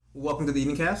Welcome to the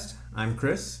Evening Cast. I'm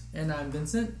Chris. And I'm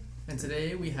Vincent. And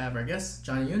today we have our guest,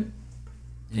 Johnny Yoeun.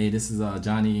 Hey, this is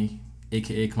Johnny,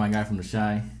 aka My Guy from the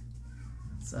Shy.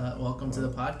 So, welcome to the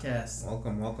podcast.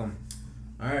 Welcome.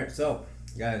 All right, so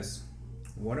guys,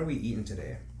 what are we eating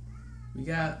today? We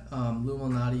got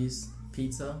Luminati's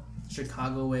pizza,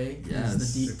 Chicago way. Yes.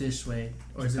 Is the deep dish way.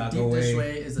 Or is it Chicago deep dish way.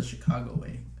 way is the Chicago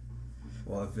way.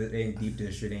 Well, if it ain't deep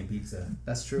dish, it ain't pizza,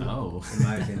 That's true. Oh. in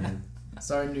my opinion.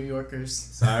 Sorry, New Yorkers.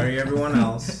 Sorry, everyone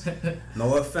else.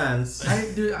 No offense.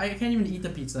 I can't even eat the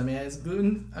pizza, man. It's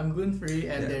gluten. I'm gluten free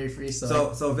and dairy free.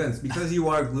 So Vince, because you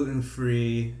are gluten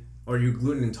free or you're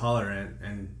gluten intolerant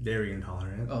and dairy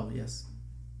intolerant. Oh yes.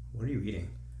 What are you eating?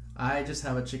 I just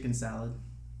have a chicken salad.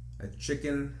 A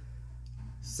chicken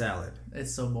salad.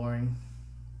 It's so boring.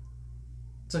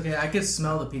 It's okay. I can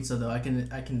smell the pizza though. I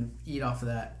can eat off of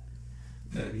that.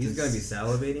 He's gonna be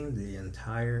salivating the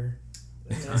entire.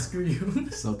 Yeah, screw you.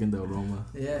 Soak in the aroma.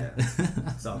 Yeah.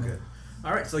 It's all good.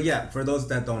 All right, so yeah, for those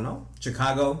that don't know,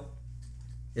 Chicago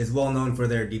is well known for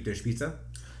their deep dish pizza.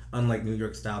 Unlike New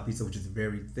York style pizza, which is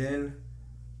very thin,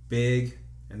 big,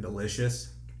 and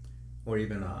delicious, or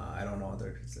even I don't know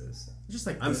other pizzas. Just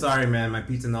like I'm sorry, man, my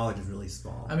pizza knowledge is really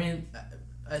small. I mean,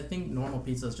 I think normal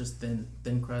pizza is just thin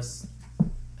crust,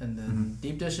 and then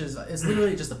deep dish is it's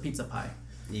literally just a pizza pie.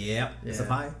 Yep, it's a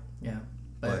pie. Yeah,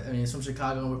 but I mean, it's from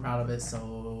Chicago and we're proud of it,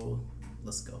 so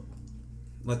let's go.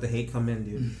 Let the hate come in,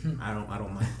 dude. I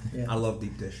don't mind. Yeah. I love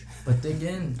deep dish. But dig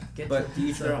in, But to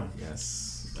each their own.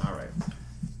 Yes. All right,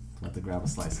 Have to grab a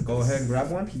slice of go this ahead and grab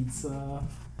one. pizza.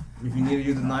 If you need to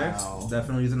use a knife, Wow.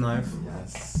 definitely use a knife.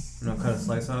 Yes. Cut a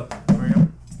slice up for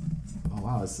you. Oh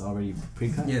wow, it's already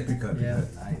pre-cut. Yeah, pre-cut. Yeah.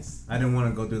 Nice. I didn't want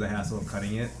to go through the hassle of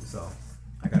cutting it, so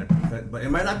I got it pre-cut. But it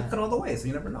might not be cut all the way, so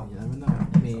you never know. You never know.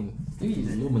 I mean, the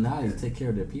Illuminati take care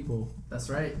of their people. That's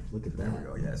right. Look at There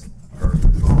that. we go. Yes. Perfect.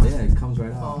 Oh yeah, it comes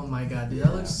right Oh out. my god, dude,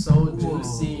 that looks so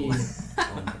juicy. Oh my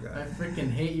I god.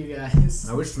 freaking hate you guys.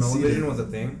 I wish smell-o-vision was a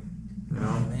thing. You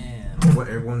know Man, what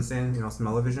everyone's saying. You know,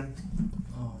 smell-o-vision.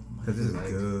 Oh my. Because this is Like-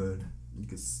 good. you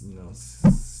can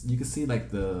you can see like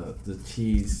the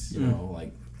cheese, you know,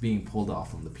 like being pulled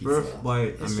off from the pizza. First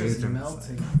bite, It's just amazing.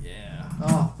 melting. Yeah.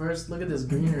 Oh, first look at this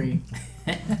greenery.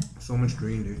 So much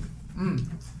green, dude.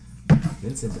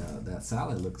 Vincent, that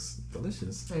salad looks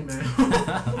delicious. Hey man.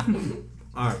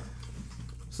 All right.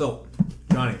 So,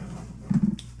 Johnny,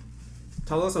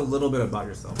 tell us a little bit about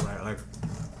yourself, right? Like,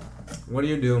 what do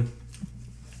you do?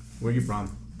 Where are you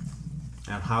from?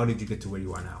 And how did you get to where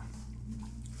you are now?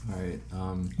 All right.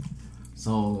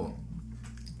 So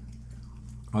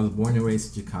I was born and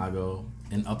raised in Chicago,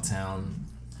 in Uptown.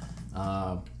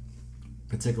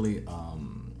 Particularly,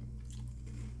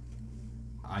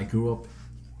 I grew up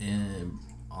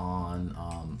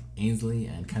on Ainsley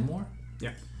and Kenmore.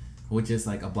 Yeah. Which is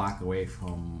like a block away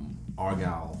from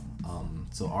Argyle.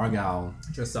 So Argyle.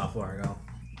 Just south of Argyle.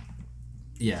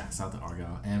 Yeah, south of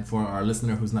Argyle. And for our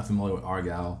listener who's not familiar with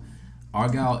Argyle,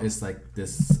 Argyle is like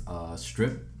this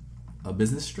strip, a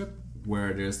business strip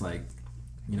where there's like,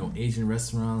 you know, Asian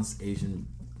restaurants, Asian,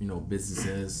 you know,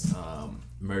 businesses,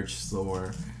 merch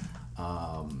store,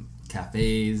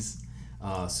 cafes,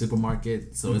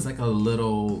 supermarket. So it's like a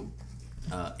little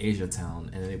Asia town,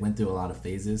 and it went through a lot of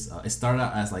phases. It started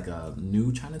out as like a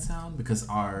new Chinatown because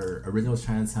our original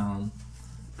Chinatown,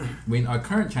 our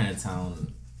current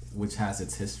Chinatown, which has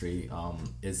its history,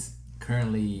 is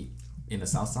currently in the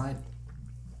south side.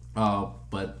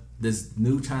 But this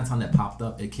new Chinatown that popped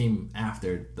up, it came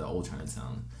after the old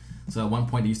Chinatown. So at one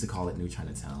point they used to call it New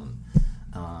Chinatown.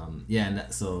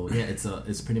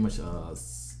 It's pretty much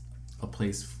a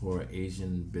place for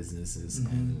Asian businesses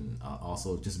and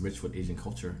also just rich with Asian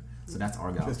culture. So that's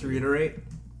Argyle. Just to reiterate,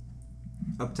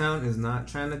 Uptown is not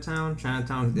Chinatown.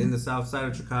 Chinatown is in the south side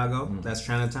of Chicago. That's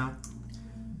Chinatown.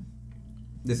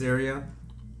 This area,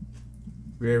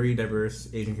 very diverse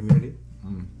Asian community.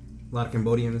 A lot of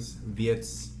Cambodians,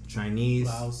 Viets, Chinese,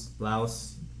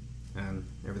 Laos, and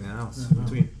everything else in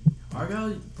between.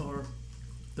 Argyle, or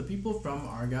the people from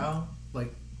Argyle,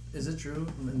 like, is it true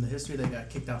in the history they got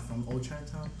kicked out from Old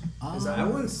Chinatown? I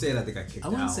wouldn't say that they got kicked out. I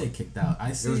wouldn't say kicked out. I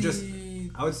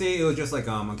would say it was just like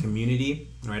a community,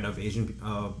 right, of Asian,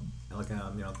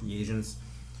 the Asians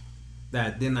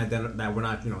that didn't identify, that were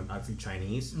not, obviously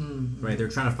Chinese, right? They're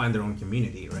trying to find their own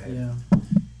community, right? Yeah.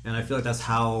 And I feel like that's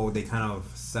how they kind of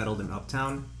settled in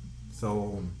Uptown.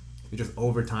 So it just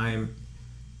over time,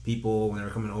 people, when they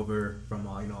were coming over from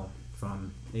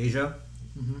from Asia,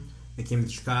 they came to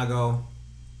Chicago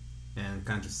and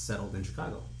kind of just settled in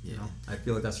Chicago. Yeah. You know, I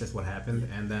feel like that's just what happened.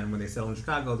 And then when they settled in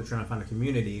Chicago, they're trying to find a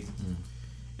community,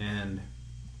 and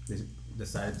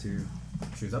decided to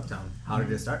choose Uptown. How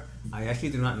did it start? I actually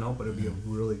do not know, but it'd be a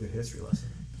really good history lesson.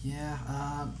 Yeah,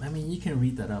 I mean, you can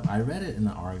read that up. I read it in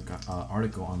an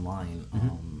article online.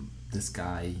 This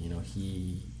guy,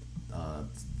 he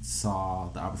saw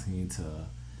the opportunity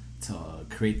to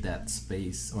create that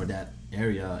space or that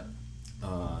area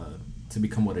to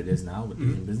become what it is now with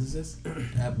Asian businesses.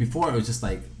 Before it was just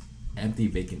like empty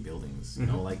vacant buildings,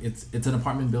 like it's an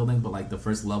apartment building, but like the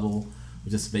first level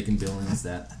was just vacant buildings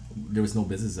that there was no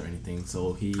business or anything.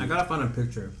 So I gotta find a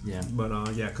picture. Yeah. But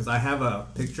because I have a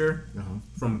picture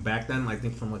from back then, I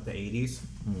think from like the 80s.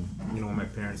 When my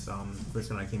parents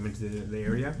first when I came into the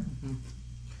area.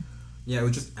 Yeah, it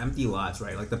was just empty lots,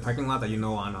 right? Like the parking lot that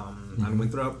on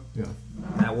Winthrop. Yeah.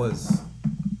 That was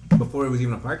before it was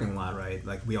even a parking lot, right?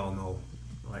 Like we all know,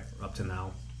 like up to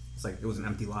now, it's like it was an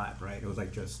empty lot, right? It was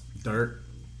like just dirt,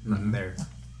 nothing there.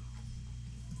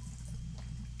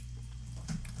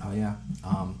 Oh yeah.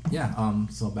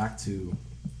 So back to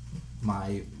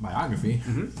my biography.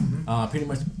 Pretty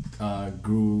much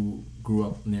grew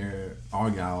up near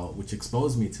Argyle, which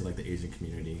exposed me to like the Asian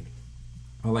community.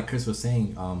 Well, like Chris was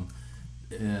saying,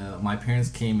 my parents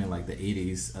came in like the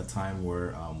 80s, a time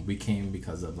where we came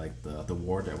because of like the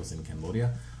war that was in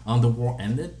Cambodia. The war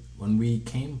ended when we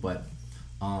came, but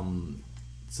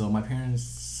so my parents,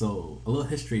 so a little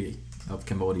history of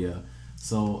Cambodia.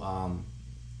 So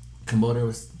Cambodia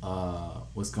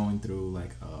was going through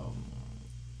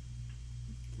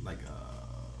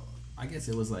I guess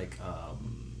it was like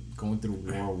going through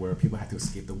war where people had to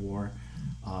escape the war.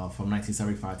 From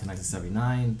 1975 to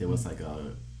 1979, there was like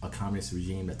a communist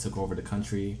regime that took over the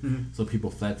country, so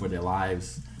people fled for their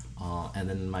lives. And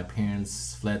then my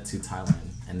parents fled to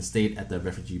Thailand and stayed at the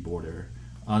refugee border,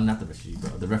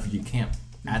 the refugee camp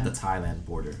at the Thailand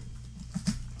border.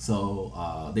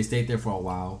 So they stayed there for a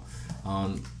while,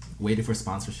 waited for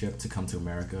sponsorship to come to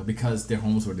America because their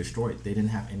homes were destroyed. They didn't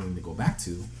have anything to go back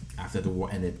to after the war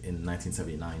ended in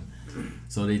 1979.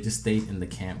 So they just stayed in the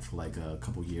camp for like a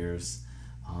couple years.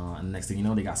 And the next thing you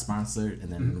know, they got sponsored, and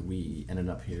then we ended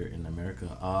up here in America.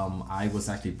 I was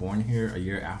actually born here a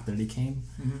year after they came,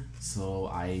 so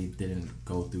I didn't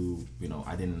go through,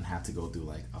 I didn't have to go through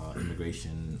like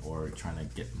immigration or trying to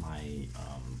get my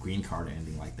green card or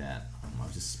anything like that. I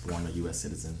was just born a U.S.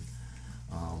 citizen.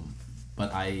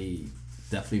 But I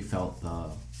definitely felt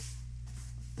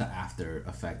the after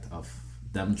effect of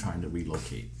them trying to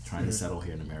relocate, trying to settle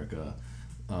here in America.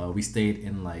 We stayed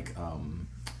in like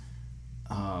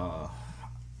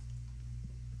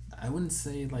I wouldn't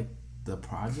say like the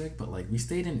project, but like we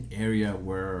stayed in an area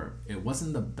where it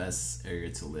wasn't the best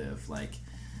area to live. Like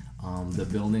the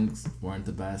buildings weren't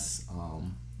the best.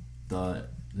 The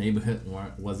neighborhood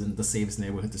wasn't the safest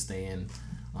neighborhood to stay in.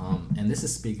 And this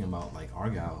is speaking about like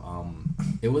Argyle.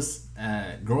 It was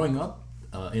growing up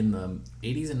in the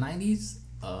 80s and 90s.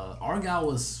 Argyle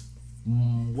was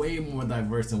way more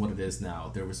diverse than what it is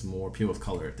now. There was more people of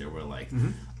color. There were like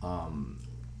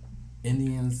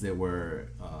Indians. There were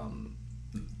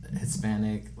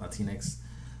Hispanic, Latinx.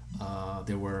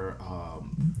 There were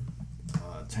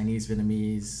Chinese,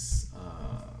 Vietnamese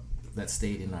that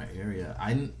stayed in our area.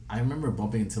 I remember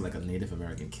bumping into like a Native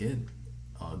American kid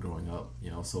growing up.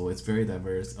 So it's very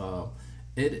diverse.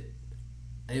 It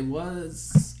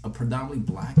was a predominantly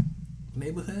black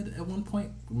neighborhood at one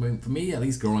point. I mean, for me, at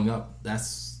least growing up,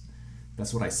 that's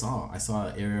what I saw. I saw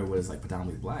an area where it's like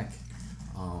predominantly black,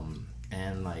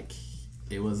 and like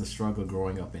it was a struggle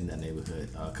growing up in that neighborhood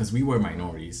because we were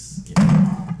minorities,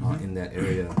 in that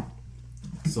area.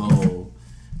 So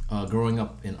growing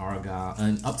up in Argyle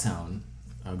and Uptown,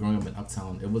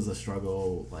 it was a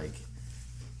struggle. Like,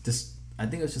 just I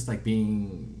think it was just like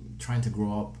trying to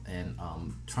grow up and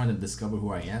trying to discover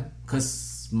who I am,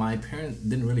 because my parents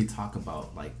didn't really talk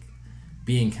about like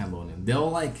being Cambodian. They'll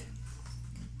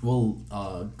will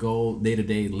go day to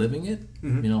day living it,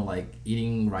 like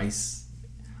eating rice,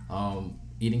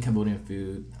 eating Cambodian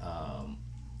food,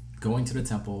 going to the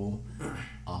temple,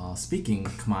 speaking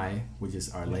Khmer, which is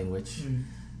our language,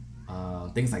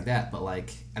 things like that. But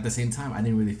like at the same time, I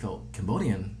didn't really feel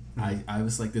Cambodian. I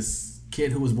was like this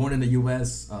kid who was born in the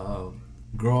U.S.,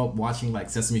 grow up watching like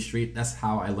Sesame Street. That's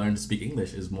how I learned to speak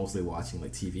English, is mostly watching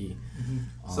like TV.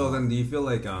 So then do you feel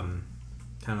like kind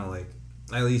of like,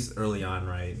 at least early on,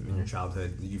 right, in your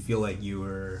childhood, did you feel like you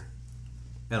were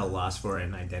at a loss for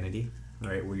an identity,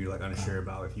 right? Were you like unsure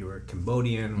about if you were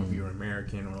Cambodian or if you were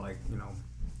American, or like,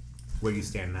 where do you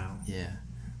stand now? Yeah.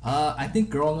 I think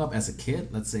growing up as a kid,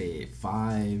 let's say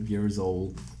 5 years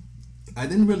old, I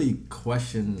didn't really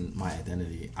question my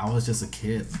identity. I was just a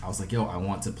kid. I was like, yo, I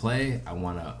want to play. I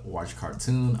want to watch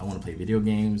cartoon. I want to play video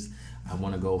games. I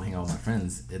want to go hang out with my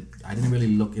friends. I didn't really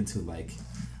look into like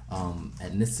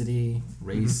ethnicity,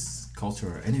 race, culture,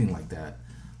 or anything like that.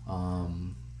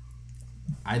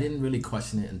 I didn't really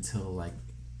question it until like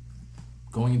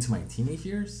going into my teenage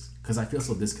years, because I feel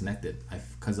so disconnected.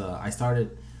 Because I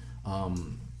started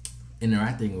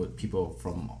interacting with people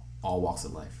from all walks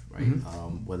of life, right?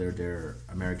 Whether they're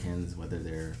Americans, whether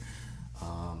they're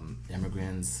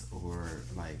immigrants, or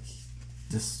like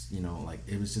just, you know, like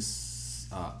it was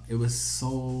just it was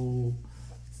so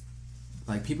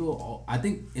like people. I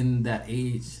think in that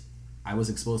age, I was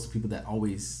exposed to people that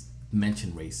always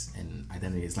mention race and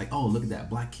identity. It's like, oh, look at that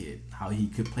black kid, how he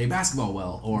could play basketball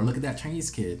well, or look at that Chinese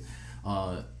kid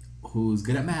who's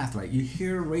good at math, right? You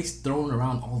hear race thrown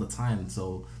around all the time.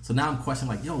 So now I'm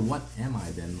questioning like, yo, what am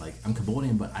I then? Like, I'm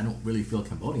Cambodian, but I don't really feel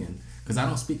Cambodian because I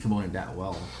don't speak Cambodian that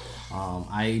well.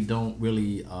 I don't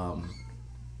really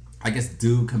I guess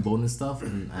do Cambodian stuff,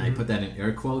 and I put that in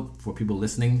air quote for people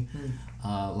listening.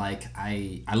 Like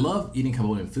I love eating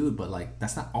Cambodian food, but like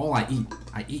that's not all I eat.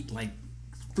 I eat like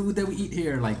food that we eat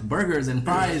here, like burgers and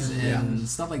fries and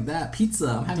stuff like that. Pizza.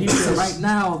 I'm having pizza right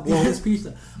now. Well, this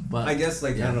pizza. But I guess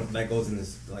like I don't know, that goes in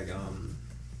this like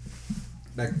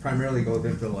that primarily goes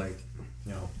into like,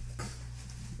 you know,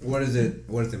 what does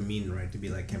it mean, right, to be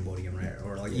like Cambodian, right,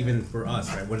 or like even for us,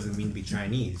 right, what does it mean to be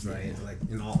Chinese, right? Like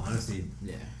in all honesty,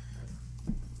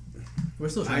 we're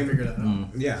still trying to figure that out.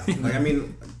 Yeah, like I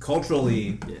mean,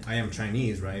 culturally, I am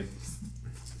Chinese, right,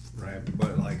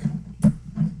 but like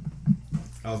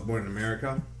I was born in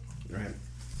America, right?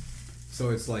 So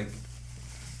it's like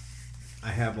I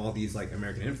have all these like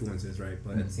American influences, right?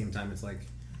 But at the same time, it's like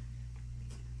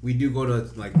we do go to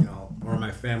like, you know, or my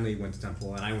family went to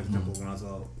temple, and I went to temple when I was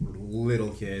a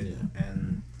little kid,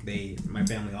 and my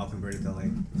family all converted to like,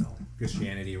 you know,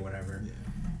 Christianity or whatever,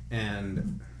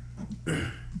 and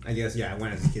I guess I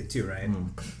went as a kid too, right?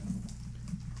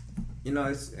 You know,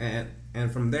 it's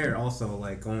and from there also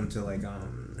like going to like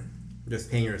just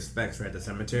paying your respects, right, at the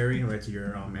cemetery, right, to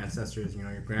your ancestors, you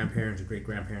know, your grandparents, your great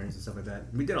grandparents, and stuff like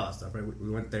that. We did all that stuff, right? We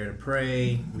went there to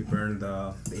pray. We burned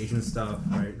the Asian stuff,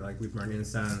 right? Like we burned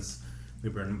incense, we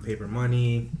burned paper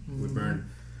money, we burned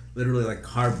literally like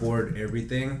cardboard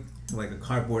everything, like a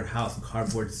cardboard house, a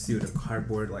cardboard suit, a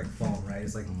cardboard like phone, right?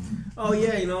 It's like, oh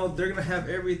yeah, you know, they're gonna have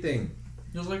everything.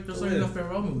 Just like in the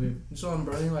farewell movie, you saw them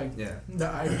burning like the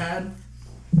iPad.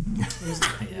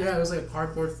 It was like a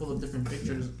cardboard full of different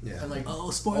pictures. And like,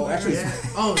 spoiler! Actually,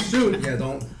 shoot!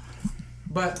 Don't.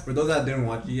 But for those that didn't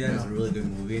watch it yet, it's a really good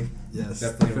movie. Yes,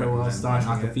 definitely. Farewell, starring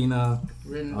Awkwafina,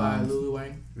 written by Lulu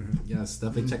Wang. Yes,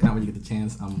 definitely check it out when you get the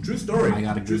chance. True story. I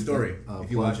got a true story.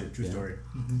 If you watch it, true story.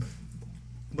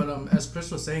 But as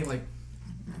Chris was saying, like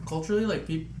culturally, like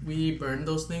we burn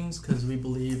those things because we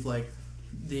believe like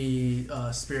the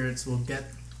spirits will get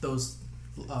those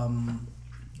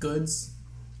goods.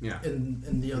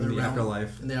 In the other realm,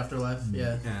 afterlife. In the afterlife,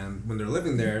 And when they're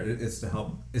living there, it's to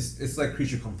help. It's like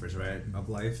creature comforts, right, of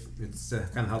life. It's to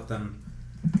kind of help them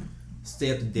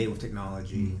stay up to date with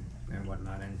technology and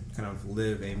whatnot, and kind of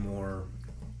live a more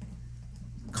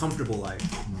comfortable life,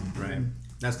 right?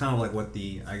 That's kind of like what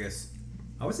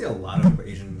I would say a lot of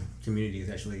Asian communities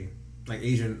actually, like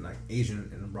Asian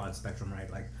in a broad spectrum, right?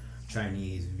 Like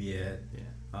Chinese, Viet,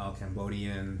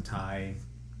 Cambodian, Thai,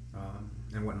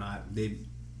 and whatnot. They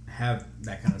have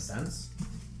that kind of sense,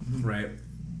 right?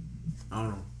 I don't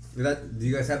know. Do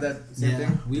you guys have that same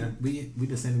thing? We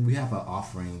the same. We have an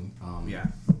offering.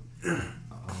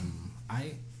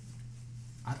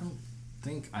 I don't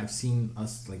think I've seen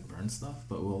us like burn stuff,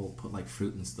 but we'll put like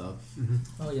fruit and stuff.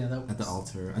 Oh yeah, that at the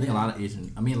altar. I think a lot of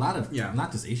Asian. I mean, a lot of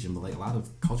not just Asian, but like a lot of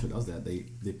culture does that. They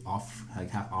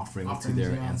have offerings to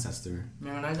their ancestor.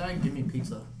 Man, when I die, give me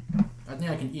pizza. I think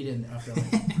I can eat it in the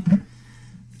afterlife.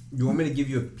 You want me to give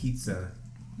you a pizza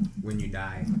when you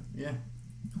die? Yeah.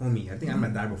 Homie, I think I'm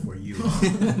gonna die before you.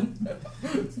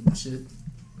 Shit.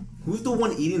 Who's the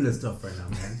one eating this stuff right now,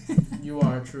 man? You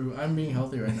are, true. I'm being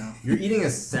healthy right now. You're eating a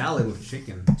salad with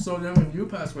chicken. So then when you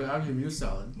pass away, I'll give you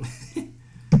salad.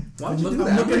 Why would you do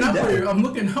that? I'm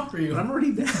looking out for you. But I'm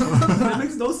already dead. That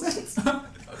makes no sense.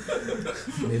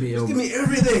 Maybe just give me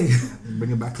everything.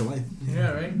 Bring it back to life.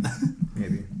 Yeah, right?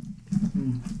 Maybe.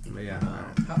 But yeah.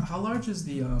 How large is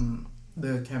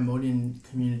the Cambodian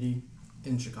community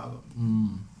in Chicago?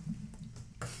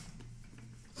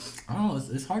 I don't know.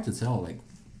 It's hard to tell. Like,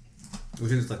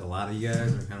 was it just like a lot of you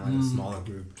guys, or kind of like a smaller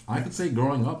group? I could say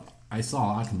growing up, I saw a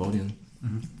lot of Cambodian.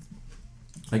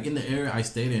 Like in the area I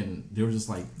stayed in, they were just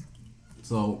like,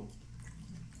 so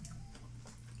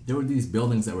there were these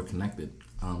buildings that were connected,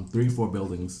 3-4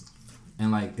 buildings,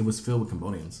 and like it was filled with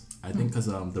Cambodians. I think because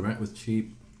the rent was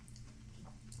cheap,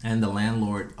 and the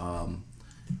landlord,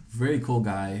 very cool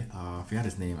guy. I forgot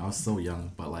his name. I was so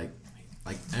young, but like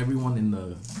everyone in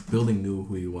the building knew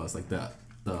who he was. Like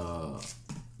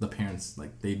the parents,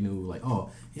 like they knew, like, oh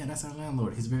yeah, that's our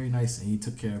landlord. He's very nice and he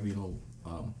took care of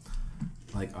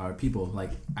like our people.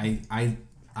 Like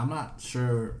I'm not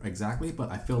sure exactly, but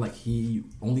I feel like he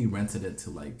only rented it to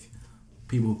like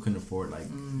people who couldn't afford like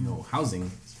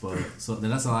housing. So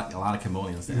that's a lot of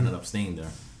Cambodians that ended up staying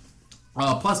there.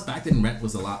 Plus back then rent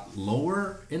was a lot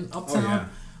lower in Uptown. Oh, yeah.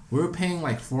 We were paying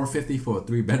like $450 for a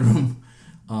 3-bedroom.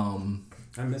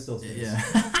 I miss those days. Yeah,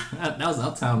 that was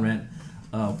Uptown rent.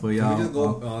 For y'all. Can we just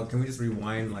go? Can we just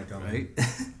rewind like right?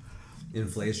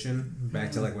 Inflation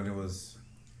back to like when it was.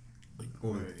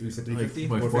 You said 350?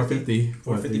 Like 450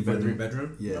 for a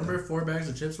 3-bedroom. Yeah. Remember 4 bags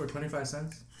of chips were 25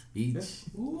 cents each.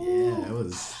 Yeah, it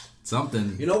was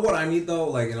something. You know what I need though?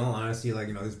 Like in all honesty, like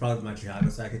this is probably my Chicago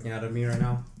side kicking out of me right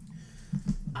now.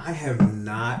 I have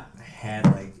not had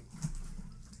like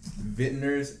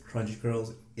Vintner's Crunchy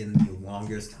Curls in the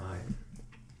longest time.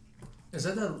 Is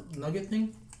that the nugget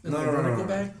thing? No.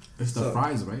 Bag? It's the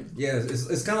fries, right? Yeah,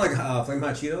 it's kind of like Flame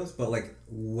Hot Cheetos, but like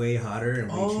way hotter and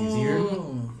way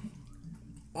cheesier.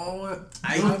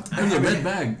 In the red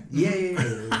bag. Yeah.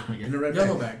 In the red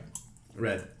Yellow bag.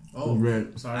 Red. Oh,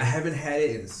 red. Sorry. I haven't had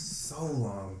it in so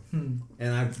long,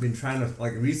 and I've been trying to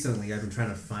recently. I've been trying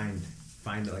to find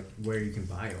like where you can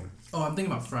buy them. Oh, I'm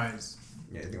thinking about fries.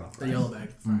 Yeah, think about fries. The yellow bag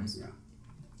fries. Yeah,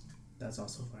 that's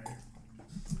also fire.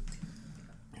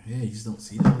 Yeah, you just don't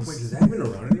see those. Wait, is that even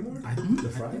around anymore? The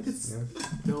fries? I think it's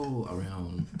still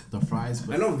around. The fries.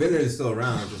 But I know Vintner is still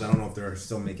around, because I don't know if they're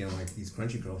still making like these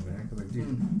Crunchy Curls, man. Cause like,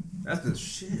 dude, that's the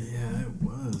shit. Yeah, it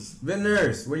was.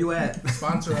 Vintners, where you at?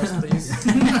 Sponsor us, please.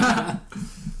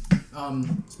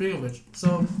 Speaking of which,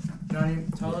 so Johnny,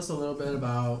 tell us a little bit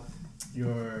about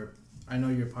your. I know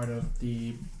you're part of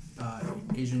the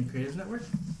Asian Creatives Network.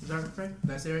 Is that right?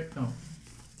 Did I say it right? No.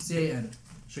 CAN.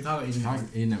 Chicago Asian Network.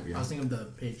 Yeah. I was thinking of the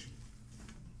page.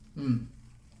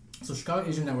 So Chicago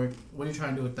Asian Network, what are you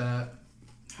trying to do with that?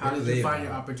 How did you find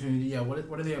your opportunity? Yeah,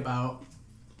 what are they about?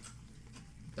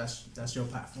 That's your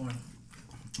platform.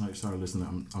 Oh, sorry,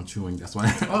 listen, I'm chewing. That's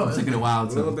why I'm taking a while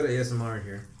to. A little bit of ASMR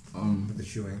here. With the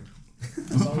chewing.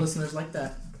 Some listeners like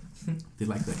that. They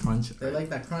like that crunch. They like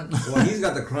that crunch. Well, he's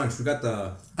got the crunch. We got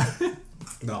the.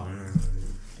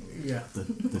 Yeah. The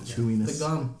chewiness. The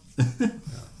gum.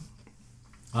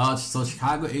 So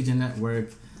Chicago Asian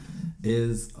Network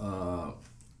is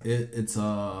it's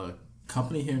a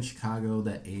company here in Chicago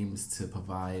that aims to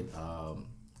provide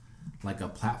like a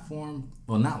platform.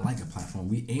 Well, not like a platform.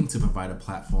 We aim to provide a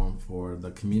platform for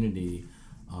the community,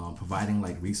 providing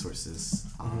like resources,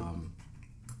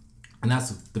 and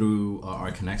that's through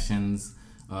our connections,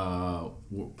 our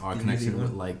connection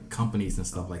with like companies and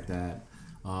stuff like that,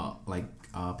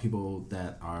 people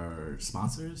that are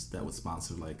sponsors that would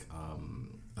sponsor like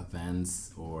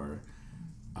events or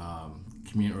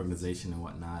community organization and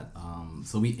whatnot.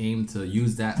 So we aim to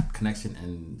use that connection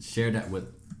and share that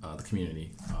with the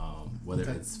community, whether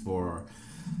it's for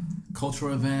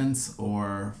cultural events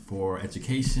or for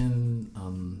education.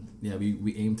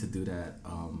 We aim to do that,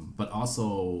 but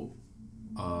also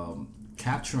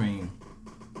capturing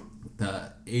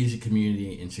the Asian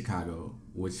community in Chicago,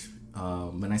 which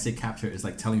when I say capture, it's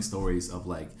like telling stories of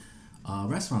like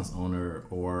restaurants owner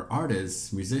or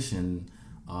artist, musician,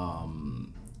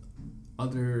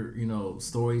 other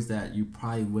stories that you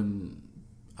probably wouldn't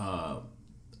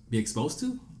be exposed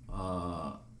to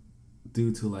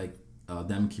due to like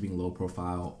them keeping low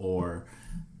profile, or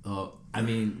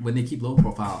when they keep low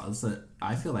profile,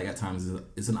 I feel like at times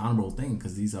it's an honorable thing,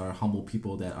 because these are humble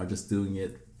people that are just doing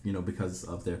it because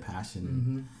of their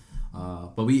passion.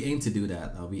 But we aim to do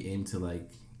that. We aim to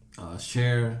like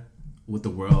share with the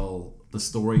world the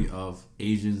story of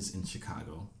Asians in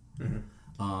Chicago.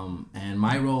 And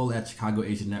my role at Chicago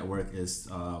Asian Network is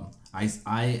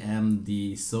I am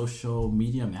the social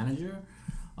media manager,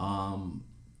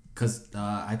 because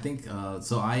I think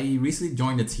so I recently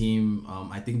joined the team,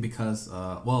 I think because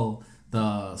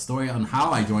the story on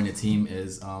how I joined the team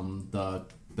is the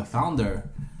founder,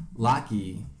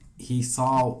 Laki, he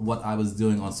saw what I was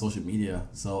doing on social media.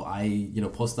 So I,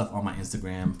 post stuff on my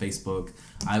Instagram, Facebook.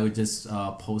 I would just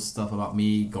post stuff about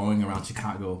me going around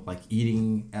Chicago, like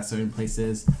eating at certain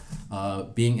places,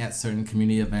 being at certain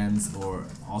community events, or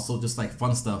also just like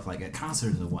fun stuff like at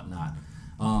concerts and whatnot.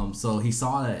 So he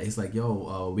saw that. He's like,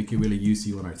 yo, we could really use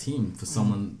you on our team for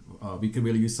someone. We could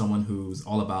really use someone who's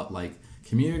all about like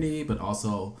community, but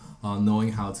also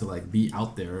knowing how to like be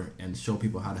out there and show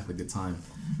people how to have a good time,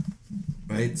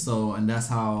 right? So, and that's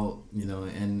how, you know,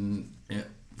 and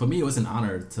for me, it was an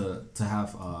honor to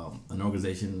have an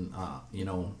organization, you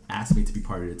know, ask me to be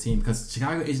part of the team, because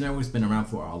Chicago Asian Network's been around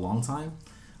for a long time.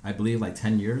 I believe like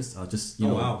 10 years, just, you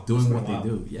know, doing what they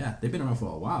do. Yeah, they've been around for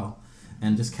a while.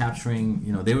 And just capturing,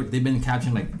 you know, they've been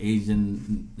capturing like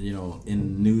Asian, you know,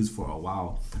 in news for a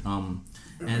while.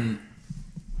 And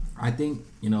I think,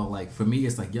 you know, like for me,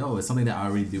 it's like, yo, it's something that I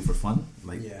already do for fun.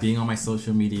 Like being on my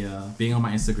social media, being on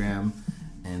my Instagram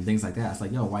and things like that. It's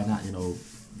like, yo, why not, you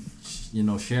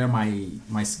know, share my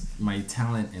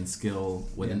talent and skill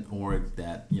with an org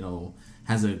that, you know,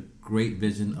 has a great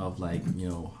vision of like, you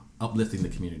know, uplifting the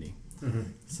community. Mm-hmm.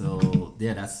 So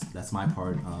yeah, that's my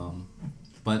part.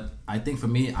 But I think for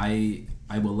me, I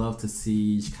would love to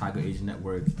see Chicago Asian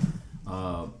Network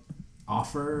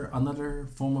offer another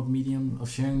form of medium of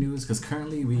sharing news, because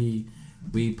currently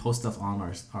we post stuff on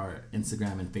our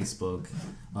Instagram and Facebook,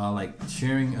 like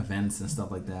sharing events and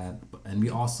stuff like that. And we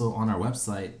also on our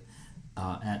website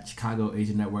at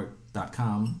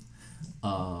chicagoasiannetwork.com,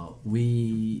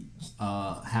 we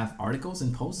have articles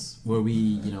and posts where we,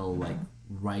 you know, like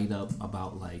write up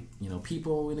about like, you know,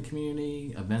 people in the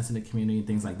community, events in the community,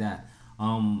 things like that.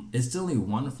 It's still only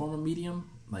one form of medium.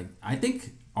 Like I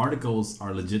think articles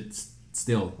are legit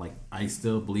still. Like I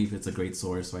still believe it's a great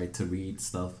source, right, to read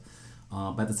stuff.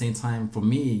 But at the same time, for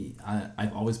me,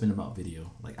 I've always been about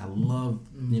video. Like I love,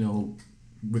 you know,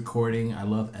 recording. I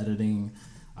love editing.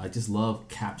 I just love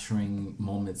capturing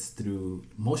moments through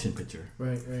motion picture.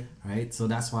 Right. So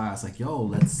that's why I was like, yo,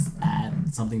 let's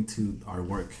add something to our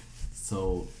work.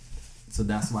 So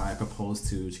that's why I proposed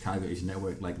to Chicago Asian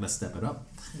Network, like, let's step it up.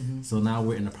 Mm-hmm. So now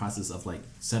we're in the process of like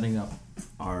setting up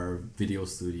our video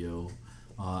studio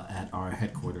at our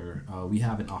headquarters. We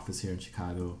have an office here in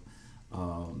Chicago.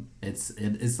 It's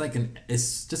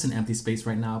just an empty space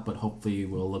right now, but hopefully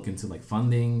we'll look into like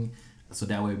funding, so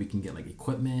that way we can get like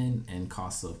equipment and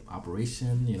costs of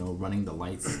operation, you know, running the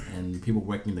lights and people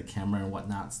working the camera and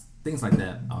whatnot, things like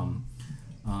that.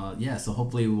 So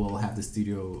hopefully we'll have the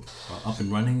studio up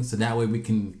and running, so that way we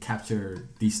can capture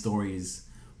these stories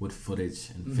with footage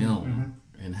and film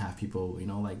and have people, you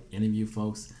know, like interview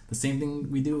folks. The same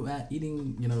thing we do at the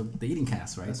Eating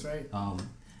Cast, right? That's right.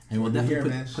 And we'll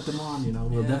definitely put them on, you know,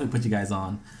 we'll definitely put you guys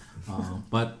on.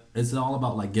 But it's all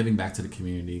about like giving back to the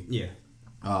community. Yeah.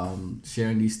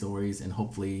 Sharing these stories, and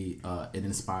hopefully it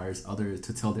inspires others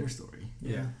to tell their story.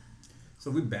 Yeah. So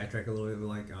if we backtrack a little bit,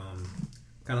 like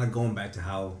kind of like going back to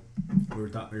how you were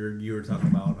talking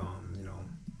about you know,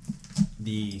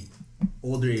 the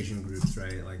older Asian groups,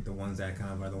 right? Like the ones that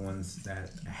kind of are the ones that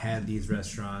had these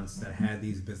restaurants, that had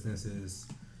these businesses,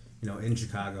 you know, in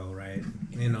Chicago, right,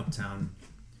 in Uptown.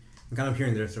 I'm kind of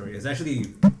hearing their story. It's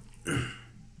actually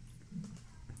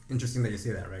interesting that you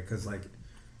say that, right? Because like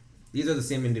these are the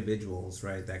same individuals,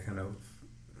 right, that kind of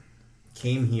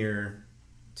came here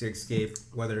to escape,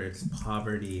 whether it's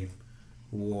poverty,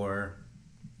 war,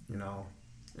 you know,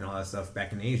 and all that stuff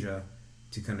back in Asia,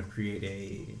 to kind of create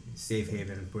a safe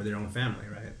haven for their own family,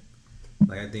 right?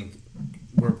 Like I think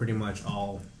we're pretty much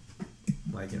all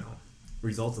like, you know,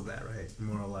 results of that, right?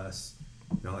 More or less.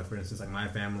 You know, like for instance, like my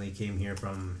family came here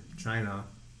from China,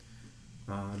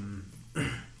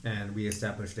 and we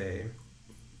established a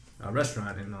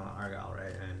restaurant in Argyle,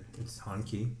 right? And it's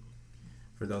Hanki.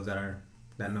 For those that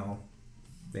know,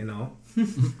 they know.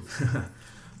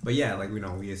 But yeah, like, you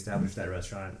know, we established that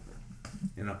restaurant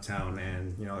in Uptown,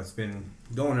 and you know, it's been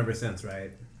going ever since,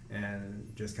 right?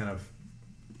 And just kind of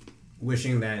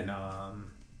wishing that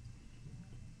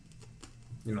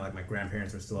you know, like my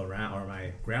grandparents were still around, or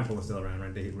my grandpa was still around,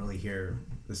 right? They really hear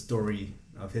the story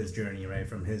of his journey, right,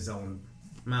 from his own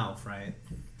mouth, right?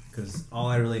 Because all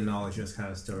I really know is just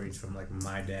kind of stories from like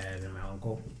my dad and my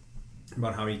uncle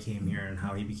about how he came here and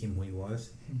how he became who he was.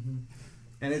 Mm-hmm.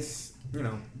 And it's, you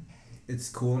know, it's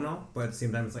cool and all, but at the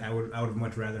same time, it's like I would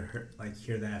much rather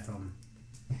hear that from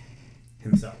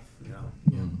himself, you know.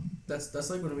 Yeah, that's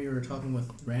like when we were talking with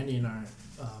Randy in our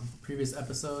previous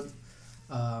episode,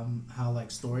 how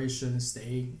like stories shouldn't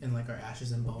stay in like our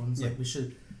ashes and bones. Yeah. Like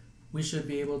we should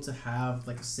be able to have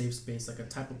like a safe space, like a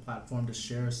type of platform to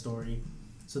share a story,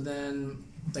 so then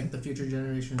like the future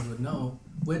generations would know,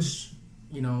 which,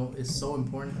 you know, is so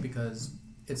important because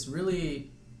it's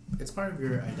part of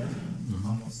your identity. Mm-hmm.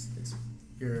 Almost. It's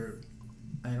your,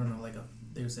 I don't know, like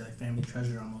they would say like family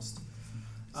treasure almost.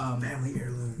 Family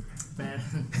heirloom. Yeah.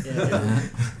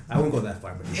 I won't go that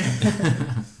far, but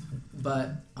yeah.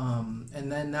 But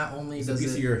and then not only it's does a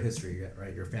piece it, of your history,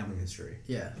 right? Your family history.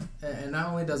 Yeah, and not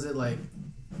only does it like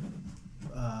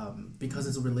because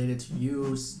it's related to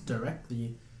you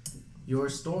directly, your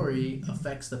story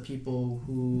affects the people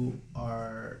who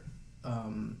are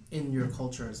in your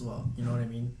culture as well. You know what I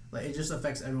mean? Like it just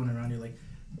affects everyone around you.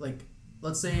 Like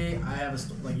let's say I have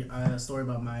a story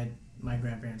about my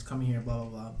grandparents coming here, blah blah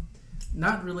blah.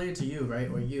 Not related to you, right,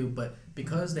 or you, but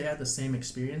because they had the same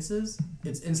experiences,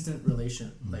 it's instant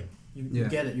relation. Like you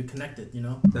get it, you connect it. You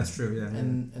know. That's true. Yeah.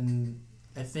 And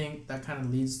I think that kind of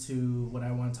leads to what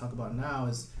I want to talk about now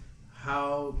is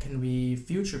how can we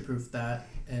future-proof that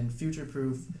and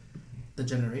future-proof the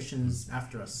generations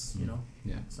after us, you know?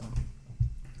 Yeah. So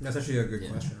that's actually a good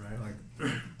question, right?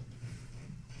 Like,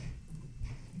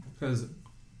 because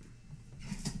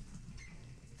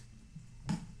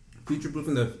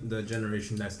future-proofing the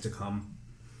generation that's to come,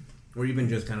 or even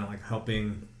just kind of like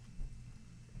helping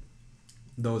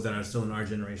those that are still in our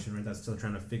generation, right? That's still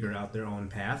trying to figure out their own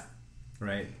path,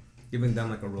 right? Giving them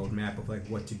like a roadmap of like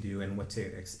what to do and what to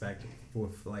expect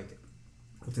with like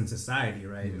within society,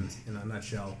 right? In a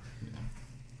nutshell,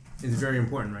 it's very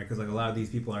important, right? Because like a lot of these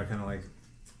people are kind of like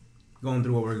going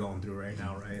through what we're going through right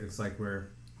now, right? It's like we're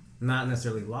not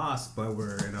necessarily lost, but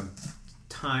we're in a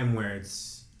time where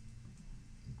it's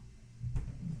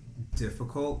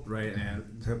difficult, right?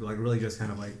 And to like really just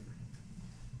kind of like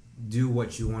do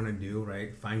what you want to do,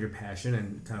 right? Find your passion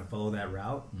and kind of follow that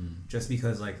route. Just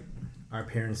because like our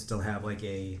parents still have like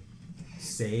a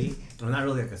say, or not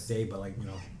really like a say, but like, you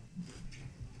know,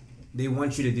 they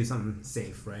want you to do something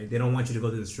safe, right? They don't want you to go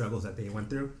through the struggles that they went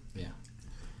through. Yeah.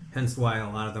 Hence why a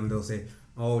lot of them, they'll say,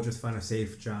 oh, just find a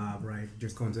safe job, right?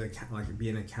 Just go into like be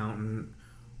an accountant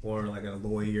or like a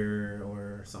lawyer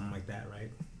or something like that,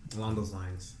 right? Along those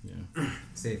lines. Yeah.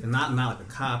 Safe. And not like a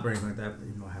cop or anything like that.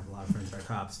 You know, I have a lot of friends that are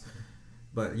cops.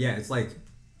 But yeah, it's like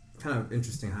kind of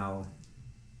interesting how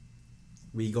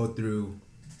we go through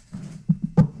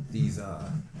these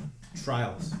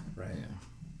trials, right?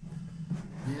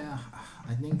 Yeah,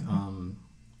 I think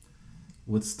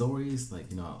with stories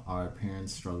like, you know, our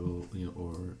parents struggle, you know,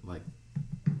 or like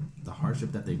the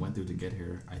hardship that they went through to get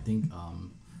here, I think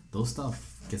those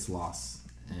stuff gets lost.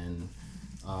 And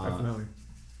Definitely.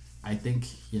 I think,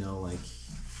 you know, like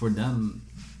for them,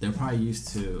 they're probably used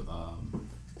to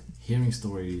hearing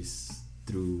stories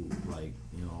through like,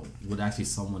 you know, with actually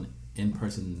someone in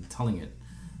person telling it.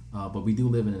 But we do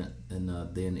live in a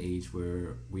day and age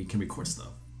where we can record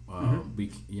stuff.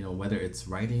 We, you know, whether it's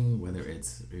writing, whether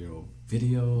it's, you know,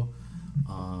 video,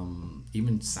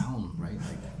 even sound, right?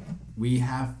 Like we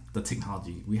have the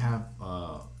technology. We have,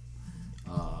 I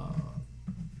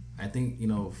think, you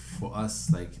know, for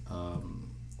us, like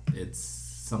it's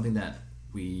something that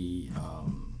we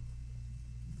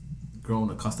grown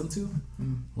accustomed to.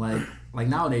 Like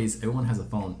nowadays, everyone has a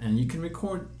phone, and you can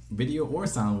record video or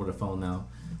sound with a phone now.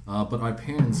 But our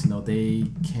parents, you know,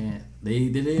 they can't. They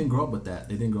didn't grow up with that.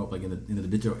 They didn't grow up like in the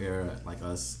digital era like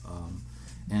us,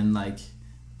 and like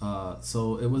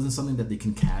so it wasn't something that they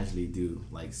can casually do,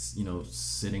 like, you know,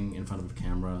 sitting in front of a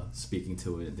camera, speaking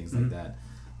to it, and things like that.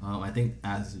 I think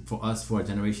as for us, for a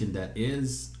generation that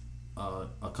is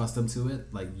accustomed to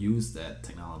it, like use that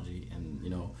technology, and you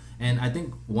know, and I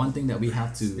think one thing that we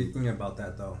have to. Speaking about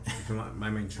that though, if you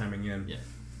mind me chiming in. Yeah.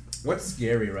 What's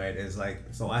scary, right, is like,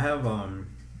 so I have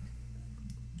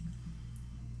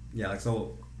like,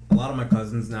 so a lot of my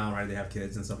cousins now, right, they have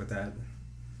kids and stuff like that,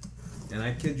 and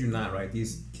I kid you not, right,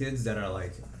 these kids that are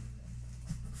like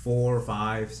 4,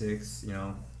 5, 6, you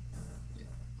know,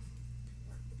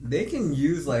 they can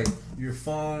use like your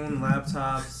phone,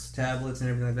 laptops, tablets, and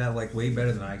everything like that, like way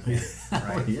better than I can,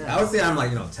 right? Yeah. I would say I'm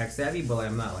like, you know, tech savvy, but like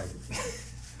I'm not like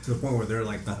to the point where they're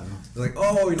like,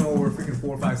 oh, you know, we're freaking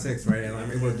 4, 5, 6, right, and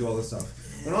I'm able to do all this stuff.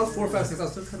 When I was 4, 5, 6, I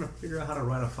was still trying to figure out how to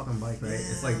ride a fucking bike, right?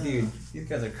 It's like, dude, these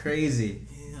guys are crazy.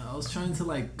 Yeah, I was trying to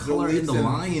like color in the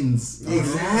lines.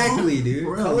 Exactly, dude.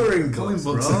 Bro, Coloring books,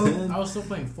 bro. I was still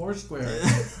playing Foursquare.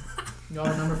 Y'all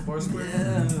remember Foursquare?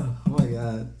 Yeah. Oh my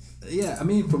god. Yeah, I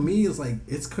mean, for me, it's like,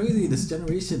 it's crazy. This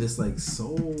generation is like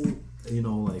so, you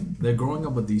know, like they're growing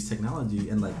up with these technology,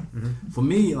 and like for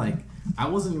me, like I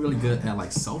wasn't really good at like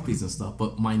selfies and stuff,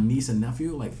 but my niece and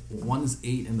nephew, like one is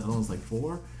 8 and the other one's like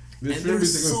 4. And they're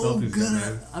so good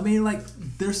at, I mean, like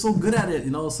they're so good at it,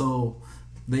 you know. So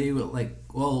they would like,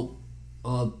 well,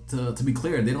 to be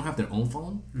clear, they don't have their own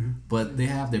phone, but they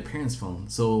have their parents' phone.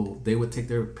 So they would take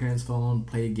their parents' phone,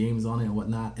 play games on it and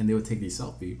whatnot, and they would take these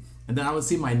selfie. And then I would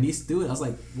see my niece do it. I was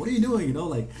like, "What are you doing?" You know,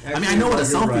 like, actually, I mean, I know what a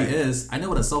selfie is. I know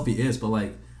what a selfie is, but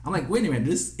like, I'm like, wait a minute,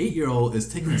 this 8-year-old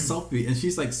is taking a selfie, and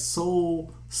she's like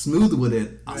so smooth with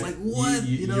it. I was like, what?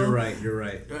 You know? You're right.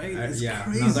 Right? It's yeah.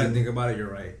 crazy. Now that I think about it,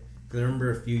 you're right. Because I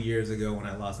remember a few years ago when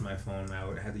I lost my phone, I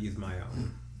had to use my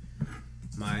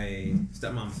my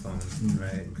stepmom's phone,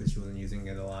 right? Because she wasn't using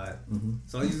it a lot.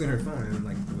 So I was using her phone, and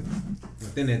like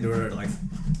within it, there were like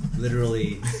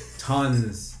literally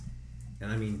tons,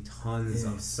 and I mean tons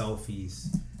of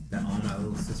selfies that all my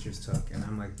little sisters took, and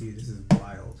I'm like, dude, this is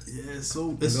wild. Yeah,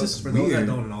 so it's just for those that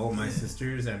don't know, my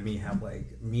sisters and me have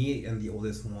like me and the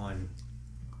oldest one.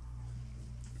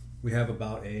 We have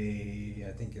about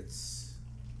I think it's.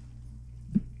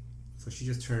 So she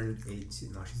just turned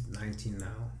 18. No, she's 19 now.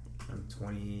 I'm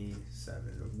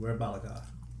 27. We're about like a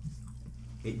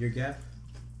 8-year gap.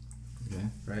 Okay.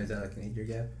 Right? Is that like an 8-year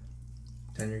gap?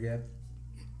 10-year gap?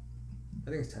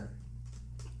 I think it's 10.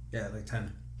 Yeah, like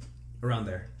 10. Around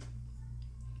there.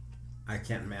 I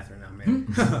can't math right now,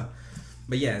 man.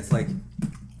 But yeah, it's like,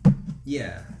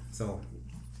 yeah. So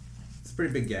it's a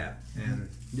pretty big gap, and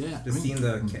seeing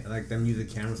like them use the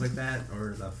cameras like that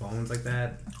or the phones like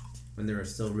that when they were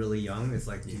still really young, it's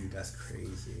like, dude, that's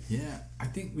crazy. Yeah, I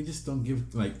think we just don't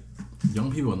give like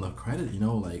young people enough credit,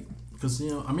 like, because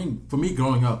I mean, for me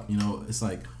growing up, it's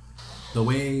like the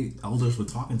way elders were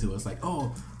talking to us, like,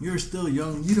 oh, you're still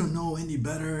young, you don't know any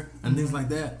better, and things like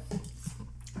that.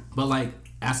 But like,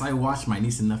 as I watch my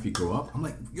niece and nephew grow up, I'm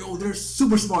like, yo, they're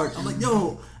super smart. I'm like,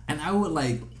 yo, and I would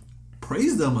like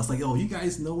praise them. I was like, yo, you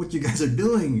guys know what you guys are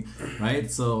doing,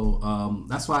 right? So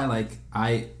that's why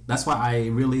I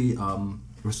really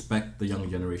respect the younger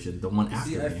generation, the one after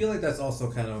me. I feel like that's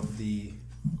also kind of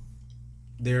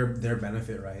their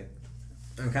benefit, right?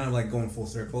 And kind of like going full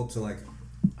circle to like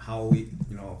how we,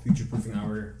 future proofing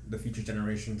the future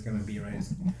generation is gonna be, right?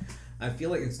 I feel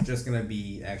like it's just gonna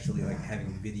be actually like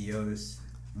having videos,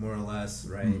 more or less,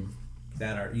 right,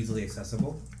 that are easily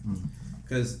accessible.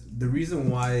 Because the reason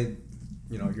why,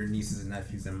 your nieces and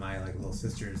nephews and my like little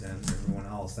sisters and everyone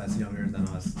else that's younger than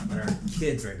us that are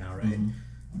kids right now, right?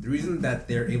 The reason that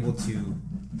they're able to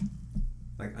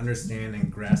like understand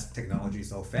and grasp technology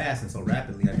so fast and so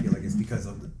rapidly, I feel like it's because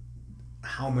of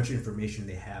how much information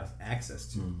they have access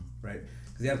to, right?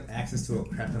 Because they have access to a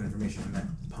crap ton of information in that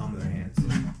palm of their hands.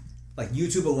 Like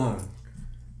YouTube alone,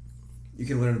 you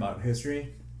can learn about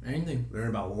history, anything, learn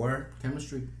about war,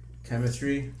 chemistry,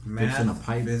 math, fixing a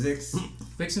pipe, physics,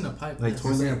 fixing a pipe, like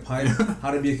fixing a pipe,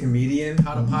 how to be a comedian,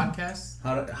 how to podcast,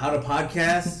 how to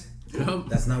podcast.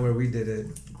 That's not where we did it.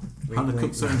 How to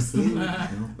cook certain food.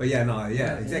 But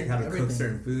exactly. How to cook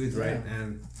certain foods, right?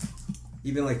 And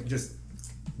even like just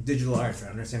digital arts,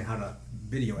 right? Understanding how to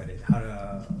video edit, how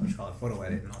to photo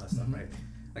edit, and all that stuff, right?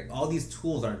 Like all these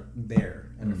tools are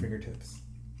there at their fingertips,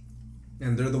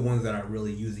 and they're the ones that are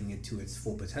really using it to its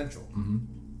full potential.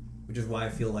 Which is why I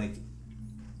feel like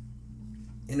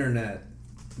the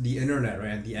internet,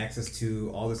 right, the access to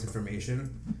all this information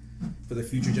for the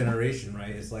future generation,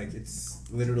 right, is like it's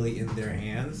literally in their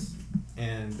hands,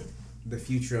 and the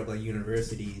future of like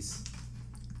universities.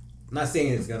 I'm not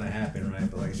saying it's gonna happen, right,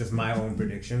 but like it's just my own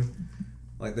prediction.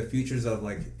 Like the futures of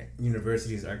like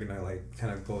universities are gonna like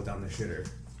kind of go down the shitter,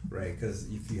 right? Because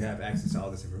if you have access to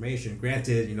all this information,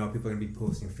 granted, people are gonna be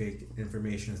posting fake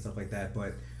information and stuff like that,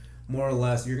 but more or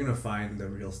less, you're gonna find the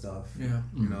real stuff. Yeah.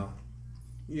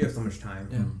 You have so much time.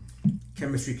 Yeah.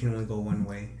 Chemistry can only go one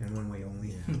way and one way only.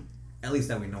 Yeah. At least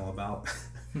that we know about.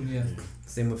 Yeah.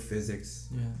 Same with physics.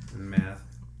 Yeah. And math.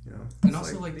 And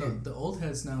also like the old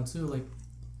heads now too, like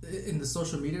in the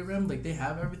social media realm, like they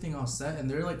have everything all set and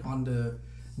they're like on the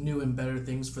new and better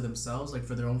things for themselves, like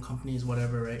for their own companies,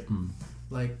 whatever, right?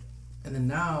 Like, and then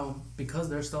now because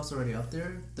their stuff's already up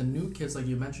there, the new kids, like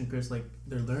you mentioned, Chris, like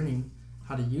they're learning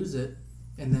how to use it,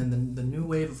 and then the new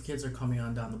wave of kids are coming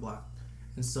on down the block,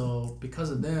 and so because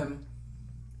of them,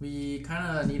 we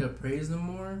kind of need to praise them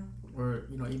more, or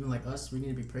even like us, we need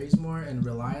to be praised more and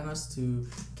rely on us to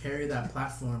carry that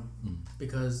platform,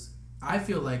 because I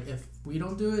feel like if we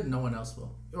don't do it, no one else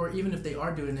will, or even if they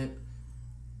are doing it,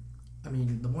 I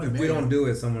mean, the more if the we merrier. don't do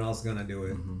it, someone else is gonna do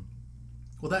it.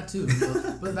 Well, that too,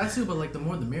 but like the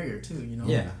more the merrier too,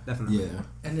 Yeah, definitely. Yeah.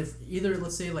 And if either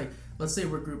let's say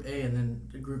we're group A and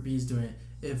then group B is doing it.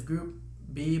 If group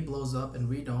B blows up and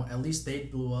we don't, at least they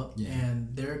blew up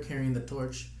and they're carrying the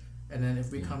torch. And then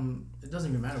if we come, it doesn't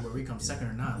even matter where we come second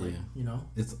or not. Like,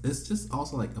 It's just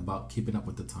also like about keeping up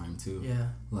with the time too. Yeah.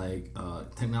 Like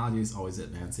technology is always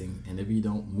advancing, and if you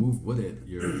don't move with it,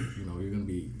 you're you're gonna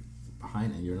be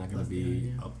behind, and you're not gonna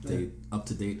be up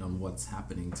to date on what's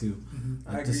happening too.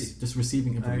 I agree. Just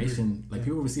receiving information, like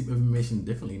people receive information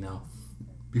differently now.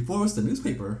 Before it was the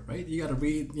newspaper, right? You gotta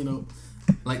read,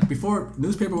 like before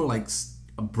newspaper were like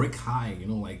a brick high,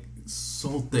 like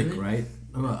so thick, right?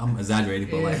 I'm exaggerating,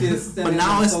 but like, Kids but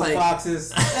now it's like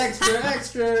boxes,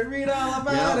 extra, read all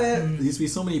about it. There used to be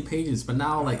so many pages, but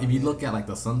now like if you look at like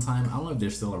the Sun Time, I don't know if they're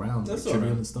still around, They're like still Tribune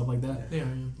around. and stuff like that. Yeah.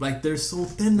 Like they're so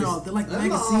thin now. They're like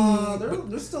magazine.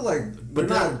 They're still like, but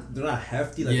they're not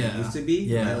hefty like they used to be.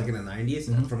 Yeah. Right? Like in the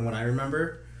 90s, from what I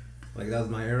remember, like that was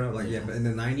my era. Like but in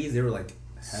the 90s they were like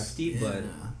hefty, but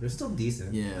they're still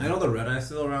decent. Yeah. I know the Red Eye's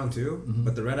still around too,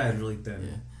 but the Red Eye is really thin.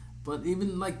 Yeah, but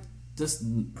even like just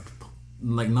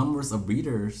like numbers of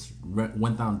readers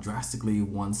went down drastically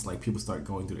once like people start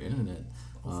going through the internet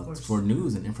for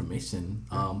news and information.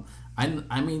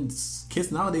 I mean,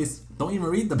 kids nowadays don't even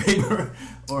read the paper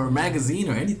or magazine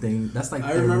or anything. That's like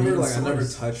I remember like I never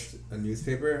touched a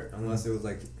newspaper unless it was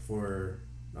like for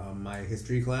my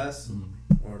history class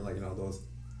or like those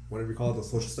whatever you call it,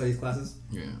 those social studies classes.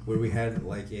 Yeah, where we had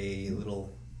like a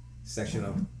little section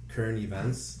of current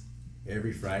events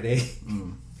every Friday.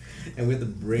 And we have to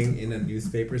bring in a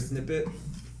newspaper snippet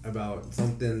about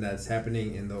something that's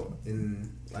happening in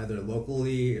either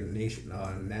locally or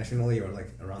nationally or like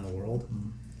around the world.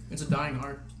 It's a dying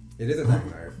art. It is a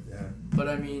dying art, yeah. But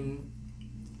I mean,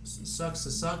 sucks to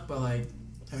suck, but like,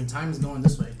 I mean, time is going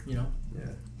this way, Yeah.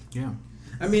 Yeah.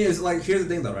 I mean, it's like, here's the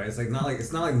thing though, right? It's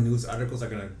not like news articles are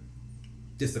gonna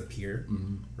disappear,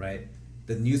 right?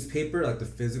 The newspaper, like the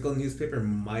physical newspaper,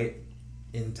 might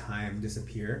in time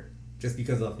disappear. Just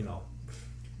because of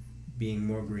being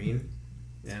more green,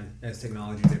 and as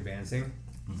technology is advancing,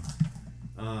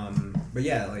 but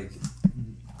yeah, like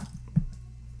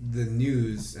the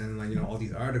news and like all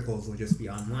these articles will just be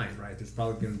online, right? There's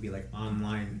probably going to be like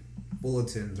online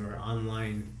bulletins or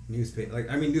online newspaper. Like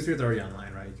I mean, newspapers are already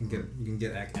online, right? You can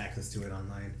get access to it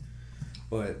online,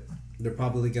 but they're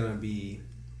probably going to be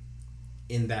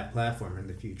in that platform in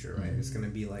the future, right? It's going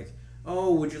to be like,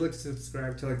 oh, would you like to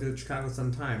subscribe to like the Chicago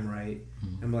Sun Time, right?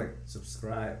 I'm like,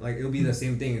 subscribe. Like it'll be the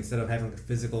same thing instead of having a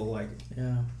physical like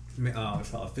a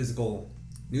physical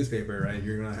newspaper, right?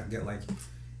 You're gonna get like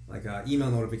a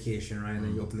email notification, right? And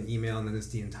then you open the email and then it's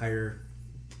the entire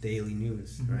daily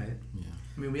news, right? Yeah.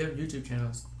 I mean, we have YouTube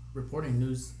channels reporting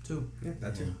news too. Yeah,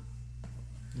 that too.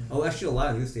 Yeah. Oh, actually, a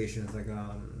lot of news stations like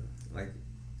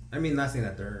I mean, not saying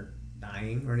that they're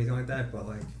dying or anything like that, but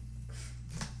like.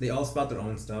 They all spout their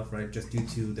own stuff, right? Just due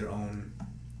to their own,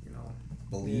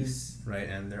 beliefs, right?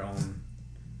 And their own,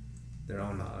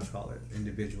 what you call it,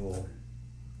 individual,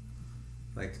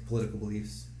 like political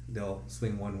beliefs. They'll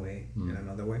swing one way and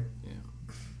another way. Yeah.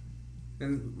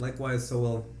 And likewise, so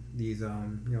will these,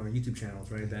 YouTube channels,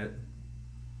 right? That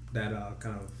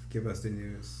kind of give us the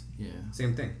news. Yeah.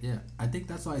 Same thing. Yeah. I think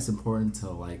that's why it's important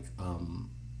to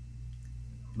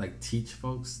teach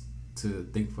folks to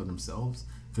think for themselves.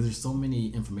 Because there's so many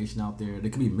information out there. There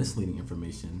could be misleading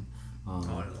information. There's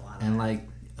a lot of and that.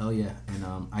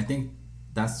 I think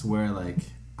that's where like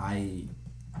I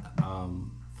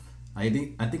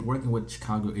think working with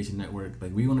Chicago Asian Network,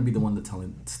 like we want to be the one to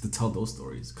tell those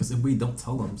stories. Because if we don't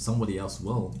tell them, somebody else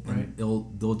will, and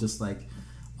they'll just like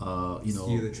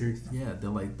skew the truth. Yeah,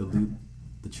 they'll like dilute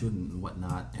the truth and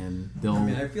whatnot, and they'll. I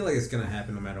mean, I feel like it's gonna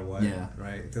happen no matter what. Yeah.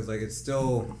 Right. Because like it's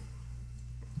still.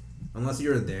 Unless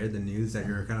you're there, the news that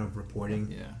you're kind of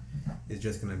reporting is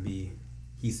just going to be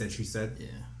he said, she said. Yeah.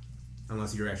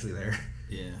 Unless you're actually there.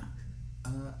 Yeah.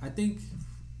 I think,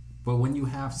 but when you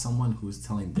have someone who's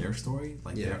telling their story,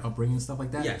 like their upbringing and stuff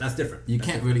like that. Yeah, that's different. You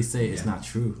can't really say it's not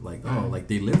true. Like, like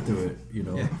they lived through it,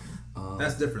 Yeah.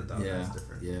 That's different though. Yeah. That's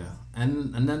different. Yeah.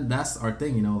 And then that's our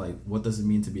thing, like what does it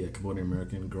mean to be a Cambodian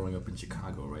American growing up in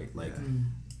Chicago, right? Like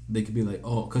they could be like,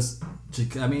 oh, because,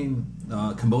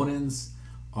 Cambodians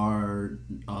are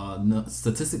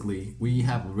statistically we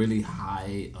have a really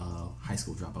high high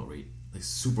school dropout rate, like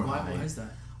super high. Why is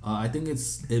that? I think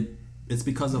it's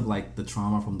because of like the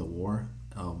trauma from the war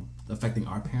affecting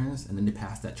our parents, and then they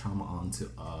pass that trauma on to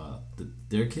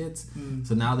their kids.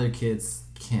 So now their kids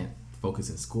can't focus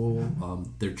in school.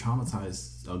 They're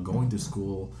traumatized going to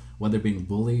school, whether being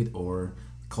bullied or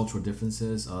cultural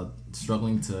differences,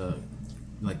 struggling to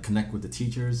like connect with the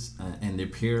teachers and their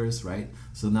peers, right?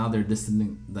 So now they're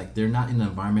distant, like they're not in an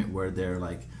environment where they're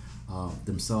like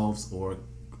themselves or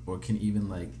can even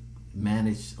like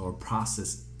manage or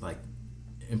process like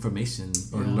information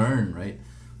or learn, right?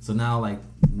 So now like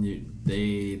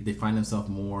they find themselves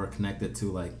more connected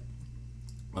to like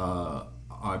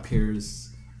our peers,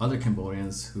 other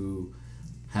Cambodians who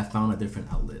have found a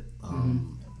different outlet.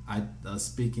 I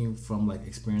speaking from like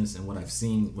experience and what I've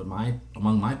seen with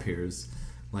among my peers,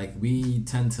 like we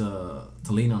tend to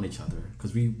lean on each other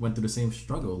because we went through the same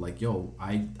struggle. Like, yo,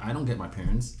 I don't get my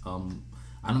parents.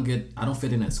 I don't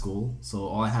fit in at school. So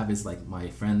all I have is like my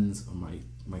friends or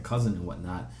my cousin and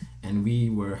whatnot, and we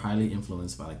were highly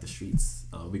influenced by like the streets.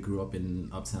 We grew up in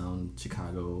uptown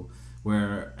Chicago,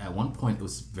 where at one point it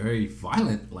was very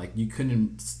violent. Like you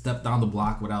couldn't step down the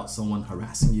block without someone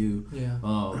harassing you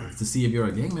to see if you're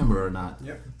a gang member or not.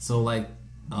 Yep. So like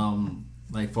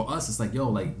for us, it's like, yo,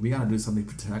 like we gotta do something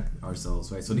to protect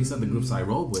ourselves, right? So these are the groups I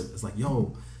rode with. It's like,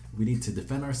 yo, we need to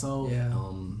defend ourselves,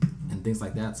 and things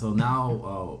like that. So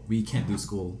now we can't do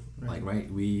school,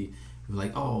 we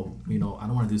like, oh, I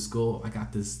don't want to do school. I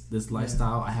got this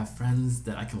lifestyle. I have friends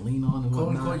that I can lean on and quote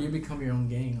whatnot. unquote, you become your own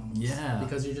gang almost. Yeah.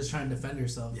 Because you're just trying to defend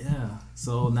yourself. Yeah.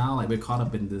 So now like we're caught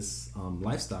up in this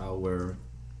lifestyle where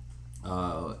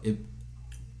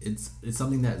it's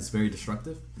something that is very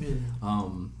destructive. Yeah.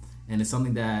 And it's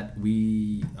something that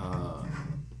we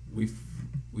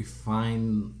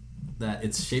find that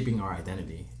it's shaping our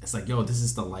identity. It's like, yo, this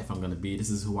is the life I'm gonna be. This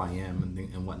is who I am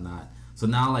and whatnot. So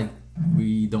now, like,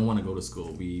 we don't want to go to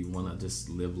school. We want to just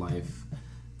live life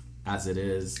as it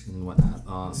is and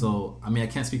whatnot. So, I mean, I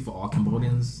can't speak for all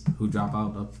Cambodians who drop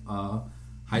out of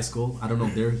high school. I don't know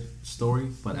their story,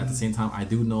 but at the same time, I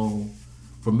do know,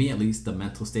 for me at least, the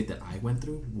mental state that I went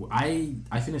through. I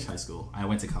finished high school. I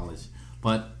went to college,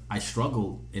 but I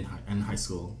struggled in high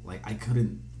school. Like, I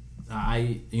couldn't.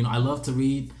 I love to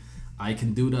read. I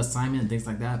can do the assignment and things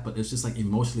like that, but it's just like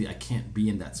emotionally I can't be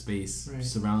in that space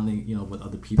surrounding, with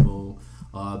other people,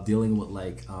 dealing with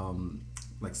like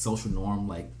social norm,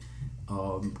 like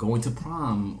going to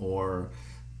prom or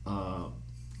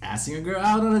asking a girl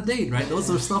out on a date, right? Those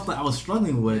are stuff that I was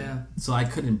struggling with, so I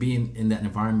couldn't be in that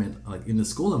environment, like in the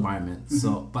school environment. Mm-hmm.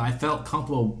 So, but I felt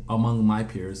comfortable among my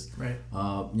peers, right?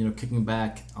 Kicking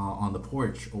back on the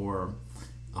porch or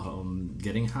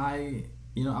getting high,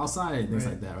 outside, things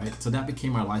like that, right? So that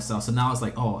became our lifestyle. So now it's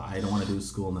like, oh, I don't want to do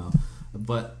school now.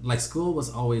 But like school was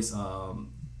always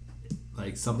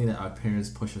like something that our parents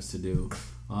push us to do,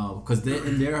 because they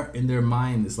in their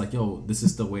mind it's like, yo, this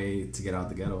is the way to get out of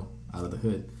the ghetto, out of the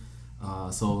hood.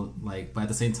 So like, but at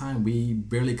the same time, we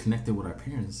barely connected with our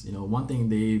parents. One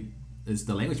thing is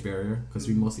the language barrier, because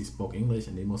we mostly spoke English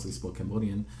and they mostly spoke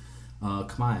Cambodian,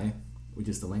 Khmer, which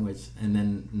is the language. And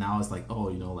then now it's like, oh,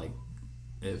 like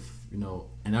if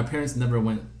and our parents never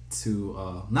went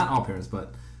to not all parents,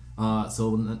 but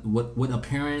so would a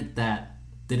parent that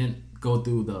didn't go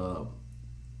through the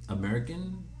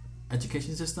American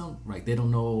education system, right? They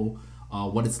don't know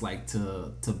what it's like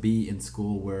to be in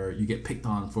school where you get picked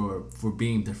on for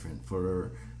being different,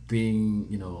 for being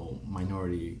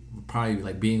minority, probably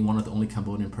like being one of the only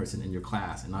Cambodian person in your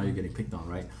class, and now you're getting picked on,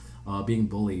 right? Being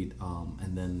bullied,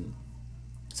 and then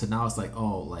so now it's like,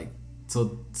 oh, like.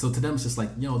 So to them it's just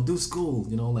like, do school,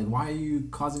 like why are you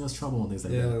causing us trouble and things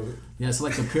like that. Yeah, so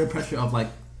like the peer pressure of like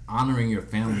honoring your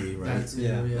family, right?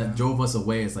 That drove us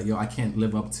away. It's like, yo, I can't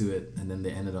live up to it, and then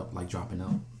they ended up like dropping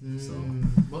out. So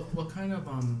what kind of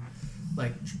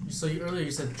like, so earlier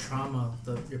you said trauma,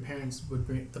 the parents would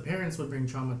bring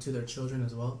trauma to their children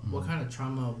as well. Mm-hmm. What kind of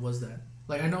trauma was that?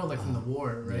 Like I know like from the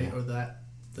war, right? Or the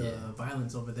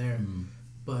violence over there. Mm-hmm.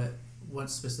 But what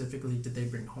specifically did they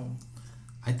bring home?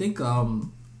 I think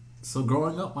so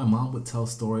growing up, my mom would tell a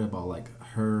story about like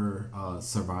her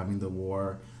surviving the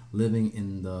war, living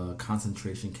in the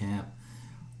concentration camp,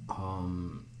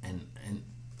 and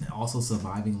also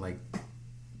surviving like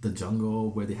the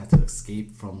jungle where they had to escape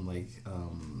from like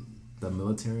the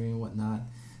military and whatnot.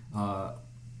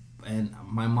 And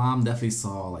my mom definitely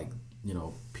saw like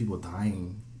people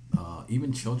dying,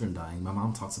 even children dying. My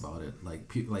mom talks about it,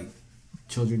 like like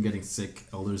children getting sick,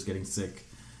 elders getting sick.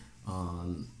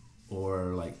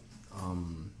 Or like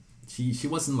she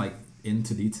wasn't like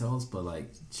into details, but like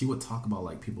she would talk about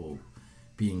like people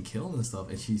being killed and stuff,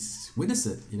 and she's witnessed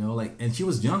it, like, and she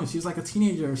was young, she was like a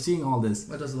teenager seeing all this.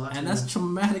 That does a lot, and that's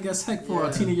traumatic as heck for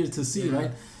a teenager to see,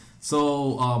 right?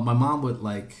 So my mom would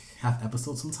like have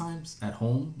episodes sometimes at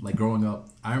home, like growing up.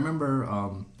 I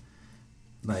remember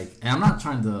like, and I'm not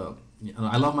trying to,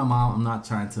 I love my mom, I'm not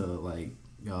trying to like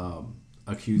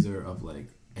accuse her of like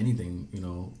anything,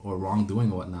 or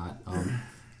wrongdoing or whatnot.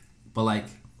 But like,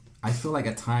 I feel like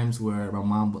at times where my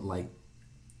mom would like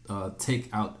take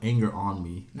out anger on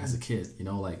me as a kid,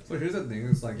 like. So here's the thing: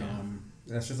 it's like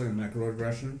that's just like a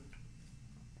microaggression.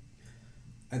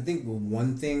 I think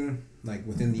one thing like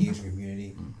within the Asian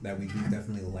community that we do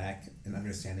definitely lack an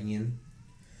understanding in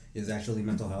is actually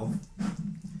mental health,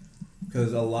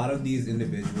 because a lot of these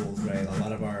individuals, right? A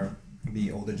lot of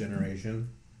the older generation,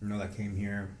 that came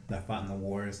here, that fought in the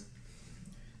wars,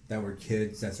 that were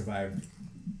kids that survived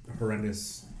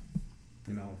horrendous,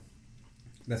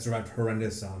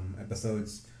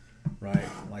 episodes, right?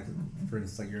 Like, for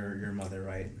instance, like your mother,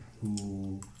 right,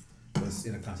 who was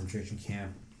in a concentration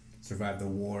camp, survived the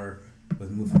war, was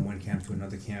moved from one camp to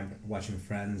another camp, watching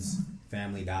friends,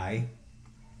 family die.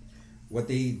 What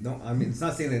they don't, I mean, it's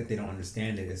not saying that they don't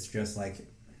understand it. It's just like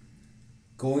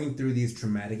going through these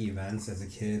traumatic events as a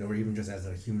kid, or even just as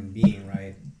a human being,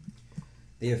 right?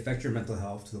 They affect your mental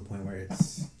health to the point where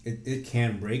it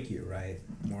can break you, right?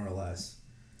 More or less.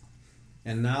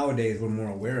 And nowadays we're more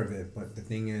aware of it, but the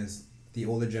thing is, the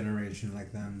older generation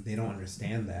like them, they don't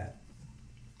understand that.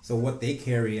 So what they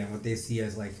carry and what they see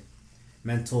as like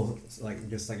mental, like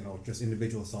just like, you know, just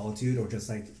individual solitude, or just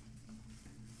like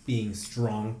being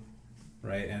strong,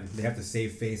 right? And they have to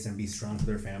save face and be strong for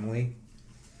their family.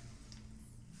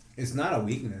 It's not a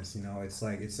weakness, you know. It's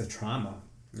like, it's a trauma.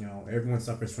 You know, everyone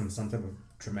suffers from some type of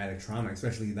traumatic trauma,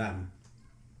 especially them.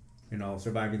 You know,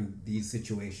 surviving these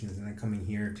situations and then coming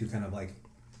here to kind of like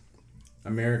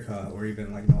America, or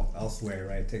even like, you know, elsewhere,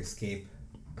 right, to escape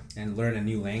and learn a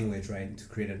new language, right, to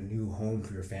create a new home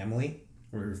for your family,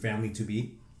 or your family to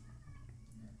be.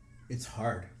 It's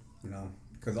hard, you know,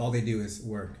 because all they do is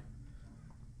work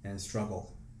and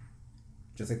struggle,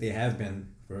 just like they have been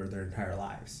for their entire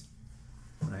lives,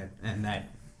 right? And that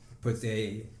puts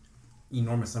a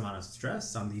enormous amount of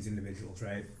stress on these individuals,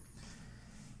 right?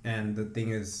 And the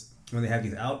thing is, when they have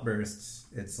these outbursts,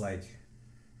 it's like,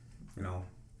 you know,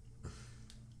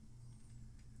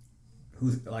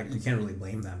 who's like, you can't really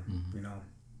blame them, you know.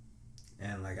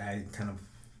 And like, I kind of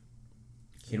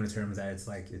came to terms that it's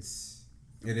like, it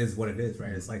is what it is,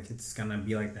 right? It's like, it's gonna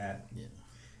be like that. Yeah.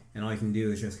 And all you can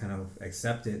do is just kind of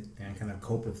accept it and kind of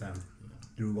cope with them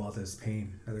through all this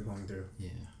pain that they're going through. Yeah.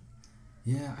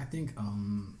 Yeah, I think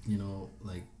you know,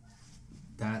 like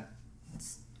that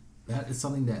is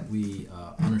something that we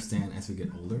understand as we get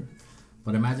older.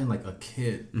 But imagine like a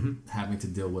kid having to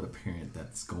deal with a parent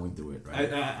that's going through it,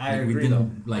 right? I like, agree.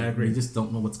 I agree. We just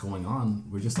don't know what's going on.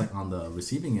 We're just like on the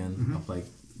receiving end of like,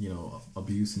 you know,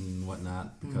 abuse and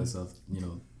whatnot because of, you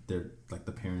know, their like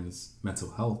the parents' mental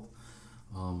health.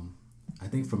 I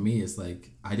think for me, it's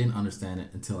like I didn't understand it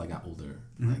until I got older.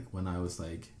 Like when I was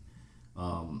like,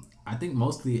 I think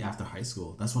mostly after high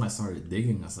school, that's when I started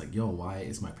digging. I was like, yo, why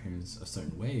is my parents a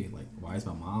certain way? Like, why is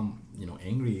my mom, you know,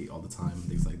 angry all the time and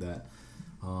things like that?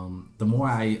 The more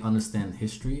I understand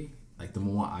history, like the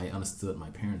more I understood my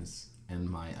parents and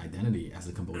my identity as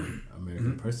a Cambodian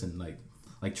American person.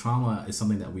 Like trauma is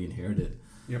something that we inherited.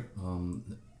 Yep.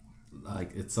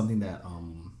 Like it's something that,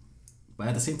 but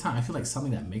at the same time, I feel like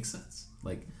something that makes sense.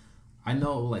 Like, I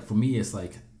know, like for me, it's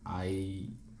like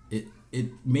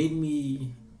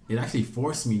it actually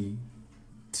forced me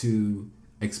to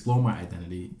explore my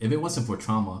identity. If it wasn't for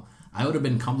trauma, I would have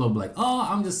been comfortable like, oh,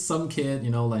 I'm just some kid, you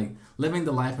know, like living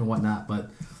the life and whatnot.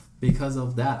 But because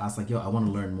of that, I was like, yo, I want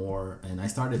to learn more. And I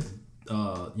started,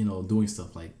 you know, doing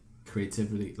stuff like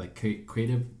creativity, like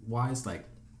creative wise, like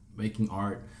making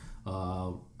art.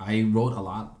 I wrote a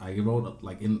lot. I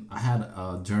had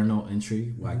a journal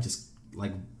entry where I just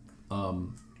like,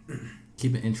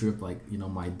 keep an entry of like, you know,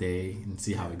 my day and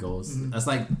see how it goes. That's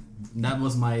like, that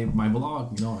was my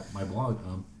blog, you know, my blog.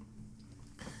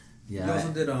 Yeah. You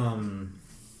also did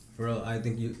for I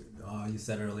think you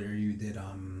said earlier you did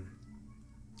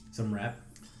some rap.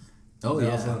 Oh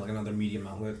yeah. Also like another medium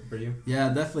outlet for you. Yeah,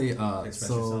 definitely. Express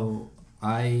yourself.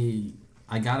 I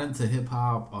got into hip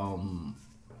hop.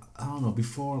 I don't know,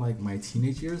 before like my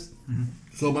teenage years.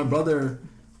 So my brother,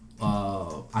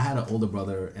 I had an older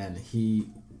brother, and he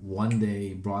one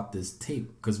day brought this tape,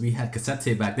 because we had cassette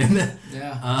tape back then.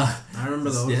 Yeah, I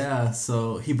remember those. Yeah,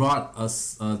 so he brought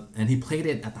us, and he played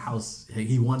it at the house.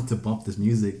 He wanted to bump this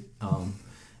music,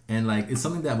 and like it's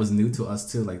something that was new to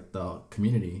us too, like the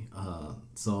community.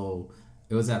 So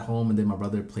it was at home, and then my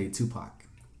brother played Tupac,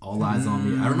 "All Eyes on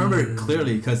Me." I remember it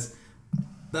clearly because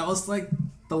that was like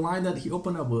the line that he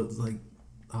opened up with, like.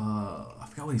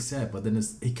 I forgot what he said, but then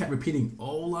he kept repeating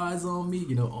 "All Eyes on Me,"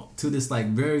 you know, to this like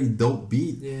very dope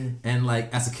beat. Yeah. And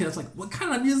like as a kid, I was like, "What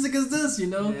kind of music is this?" You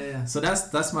know. Yeah. So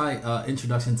that's my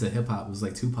introduction to hip hop. It was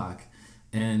like Tupac,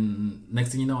 and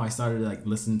next thing you know, I started like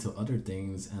listening to other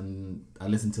things, and I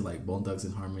listened to like Bone Thugs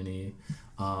and Harmony.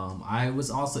 I was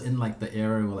also in like the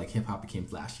era where like hip hop became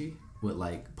flashy with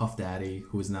like Puff Daddy,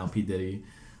 who is now P Diddy,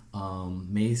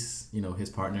 Mace, you know, his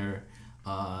partner.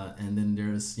 And then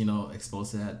there's, you know,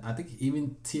 Exposed. I think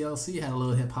even TLC had a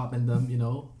little hip hop in them, you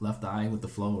know, Left Eye with the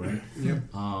flow, right? Yep.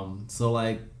 So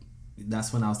like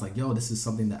that's when I was like, yo, this is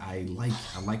something that I like.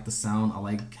 I like the sound. I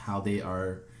like how they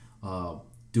are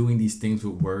doing these things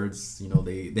with words. You know,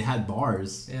 they had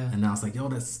bars. Yeah. And I was like, yo,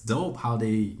 that's dope how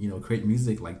they, you know, create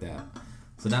music like that.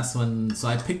 So that's when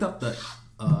I picked up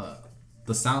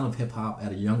the sound of hip hop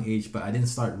at a young age, but I didn't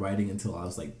start writing until I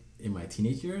was like in my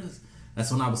teenage years. That's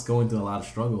when I was going through a lot of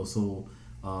struggle. So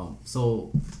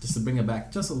So just to bring it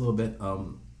back just a little bit,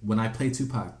 when I play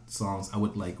Tupac songs, I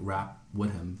would like rap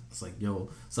with him. It's like, yo.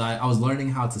 So I was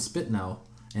learning how to spit now,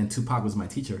 and Tupac was my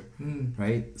teacher,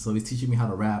 right? So he's teaching me how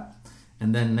to rap.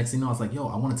 And then next thing you know, I was like, yo,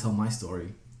 I want to tell my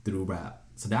story through rap.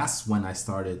 So that's when I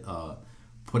started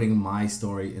putting my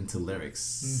story into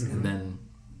lyrics. And then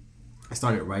I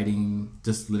started writing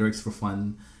just lyrics for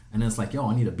fun. And then it's like, yo,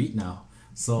 I need a beat now.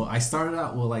 So I started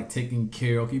out with like taking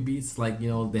karaoke beats. Like, you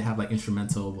know, they have like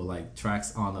instrumental with like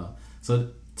tracks on a...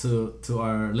 So to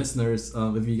our listeners,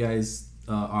 if you guys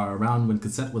are around when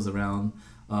cassette was around,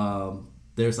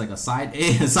 there's like a side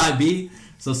A and side B.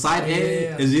 So side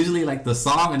A is usually like the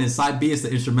song, and then side B is the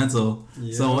instrumental.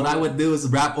 Yeah. So what I would do is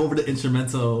rap over the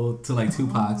instrumental to like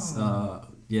Tupac's.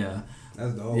 Yeah.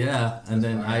 That's dope. Yeah, and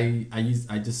then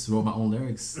I just wrote my own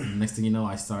lyrics. And next thing you know,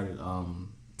 I started.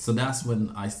 So that's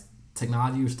when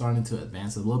technology was starting to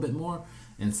advance a little bit more,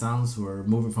 and sounds were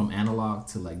moving from analog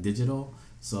to like digital.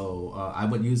 So I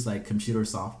would use like computer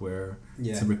software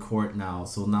to record now.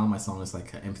 So now my song is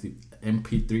like an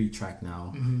MP3 track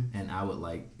now, and I would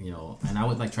like, you know, and I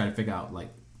would like try to figure out like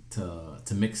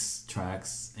to mix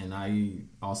tracks, and I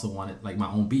also wanted like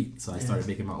my own beat. So I started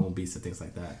making my own beats and things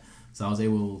like that. So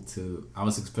I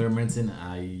was experimenting.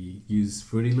 I used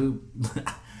Fruity Loop,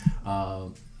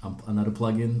 another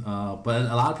plugin. But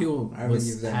a lot of people I haven't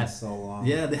used that in so long.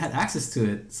 Yeah, they had access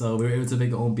to it, so we were able to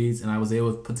make our own beats, and I was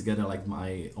able to put together like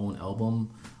my own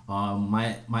album.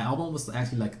 My album was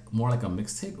actually like more like a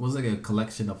mixtape. It was like a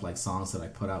collection of like songs that I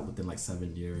put out within like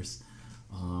 7 years.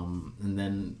 And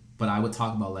then, but I would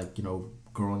talk about like, you know,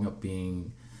 growing up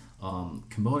being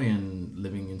Cambodian,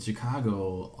 living in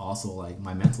Chicago, also like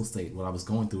my mental state, what I was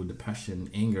going through, depression,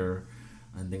 anger,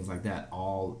 and things like that,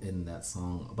 all in that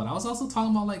song. But I was also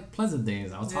talking about like pleasant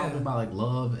things. I was talking about like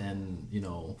love and, you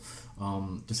know,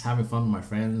 just having fun with my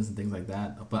friends and things like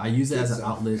that. But I use it as an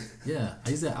outlet. Yeah, I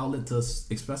use that outlet to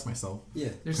express myself. Yeah,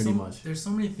 pretty much. There's so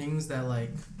many things that,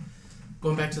 like,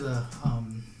 going back to the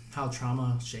how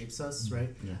trauma shapes us,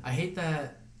 right? Yeah. I hate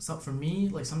that. So for me,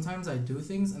 like, sometimes I do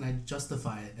things and I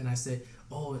justify it and I say,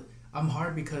 "Oh, I'm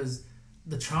hard because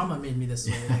the trauma made me this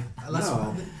way." Like,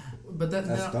 but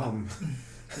that's dumb.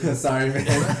 Sorry,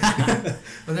 man.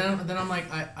 But then I'm like,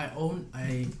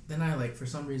 then I like, for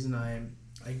some reason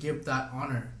I give that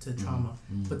honor to trauma.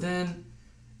 But then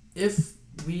if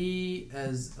we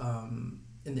as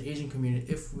in the Asian community,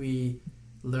 if we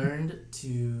learned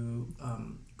to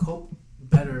cope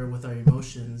better with our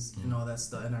emotions and all that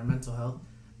stuff and our mental health,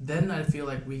 then I feel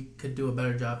like we could do a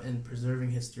better job in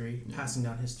preserving history, passing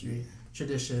down history,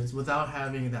 traditions, without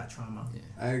having that trauma.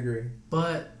 I agree.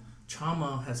 But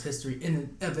trauma has history in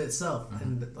and of itself,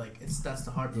 and like that's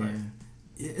the hard part.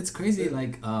 It's crazy.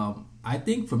 Like I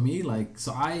think for me, like,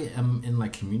 so I am in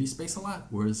like community space a lot,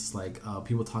 where it's like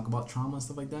people talk about trauma and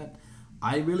stuff like that.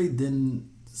 I really didn't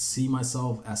see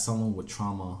myself as someone with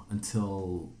trauma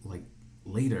until like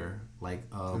later, like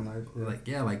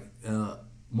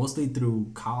mostly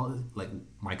through college, like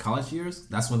my college years.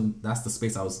 That's the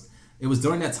space I was. It was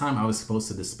during that time I was exposed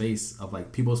to the space of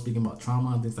like people speaking about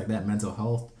trauma and things like that, mental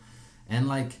health, and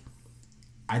like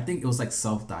I think it was like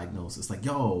self-diagnosed. It's like,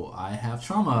 yo, I have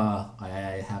trauma, I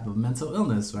have a mental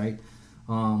illness, right?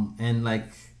 And like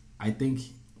I think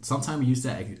sometimes we use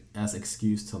that as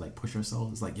excuse to like push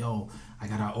ourselves. It's like, yo, I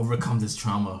gotta overcome this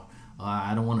trauma.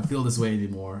 I don't want to feel this way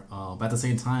anymore. But at the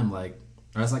same time, like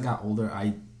as I got older,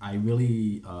 I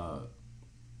really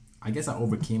I guess I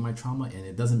overcame my trauma, and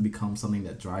it doesn't become something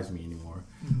that drives me anymore.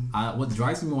 What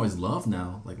drives me more is love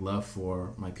now, like love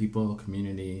for my people,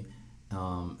 community,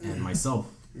 and myself.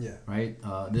 Yeah. Right.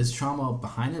 There's trauma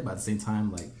behind it, but at the same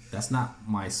time, like that's not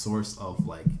my source of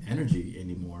like energy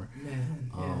anymore.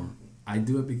 I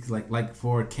do it because like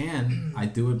for Can, I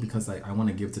do it because like I want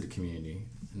to give to the community,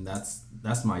 and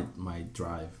that's my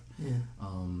drive. Yeah.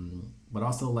 But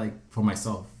also like for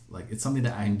myself, like it's something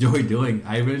that I enjoy doing.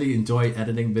 I really enjoy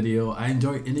editing video. I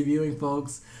enjoy interviewing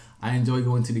folks. I enjoy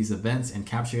going to these events and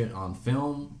capture it on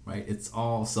film. Right. It's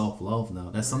all self-love now.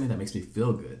 That's something that makes me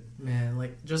feel good. Man,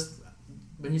 like just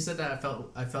when you said that,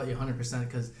 I felt you 100%,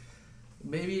 because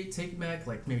maybe take back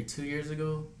like maybe 2 years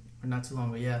ago or not too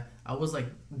long ago. I was like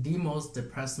the most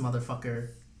depressed motherfucker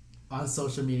on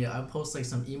social media. I post like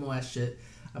some emo ass shit.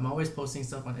 I'm always posting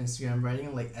stuff on Instagram,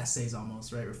 writing like essays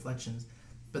almost, right? Reflections.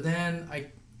 But then I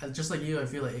just like you, I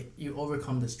feel like you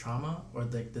overcome this trauma or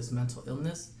like this mental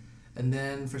illness, and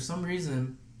then for some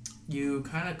reason you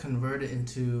kind of convert it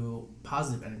into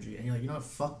positive energy, and you're like, you know what,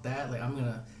 fuck that. Like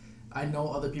I know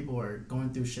other people are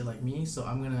going through shit like me, so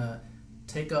I'm gonna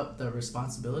take up the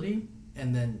responsibility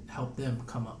and then help them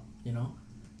come up, you know?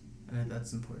 And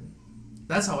that's important.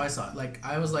 That's how I saw it. Like,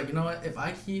 I was like, you know what? If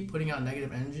I keep putting out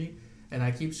negative energy and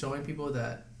I keep showing people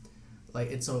that,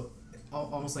 like, it's so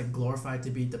almost like glorified to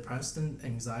be depressed and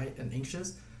anxiety and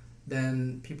anxious,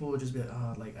 then people would just be like,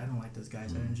 oh, like, I don't like this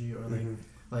guy's energy, or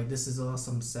like this is all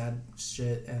some sad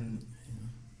shit. And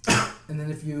and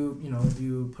then if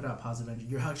you put out positive energy,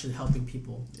 you're actually helping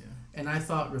people. Yeah. And I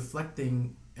thought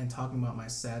reflecting and talking about my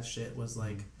sad shit was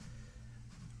like,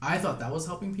 I thought that was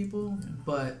helping people,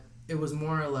 but it was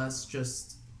more or less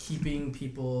just keeping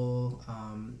people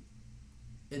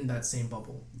in that same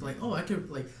bubble. Like, oh, I could,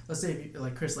 like, let's say, if you,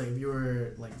 like, Chris, like, if you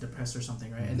were, like, depressed or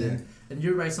something, right? And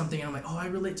you write something, and I'm like, oh, I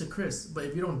relate to Chris. But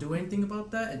if you don't do anything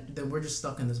about that, then we're just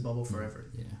stuck in this bubble forever.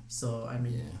 Yeah. So, I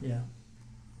mean, yeah.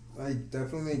 I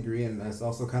definitely agree, and that's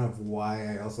also kind of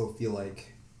why I also feel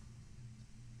like,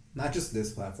 not just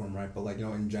this platform, right, but, like,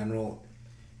 in general,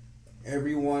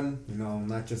 everyone,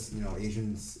 not just,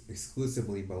 Asians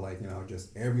exclusively, but, like,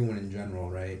 just everyone in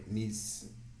general, right, needs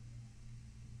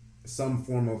some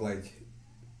form of, like,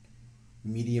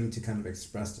 medium to kind of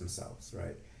express themselves,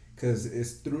 right? Because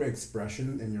it's through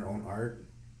expression in your own art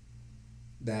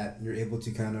that you're able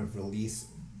to kind of release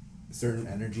certain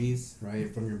energies,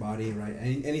 right, from your body, right?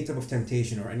 Any type of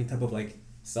temptation or any type of, like,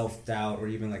 self-doubt or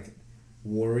even, like,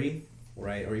 worry,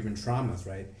 right, or even traumas,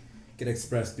 right, get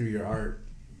expressed through your art.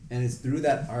 And it's through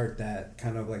that art that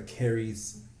kind of, like,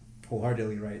 carries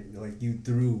wholeheartedly, right, like, you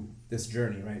through this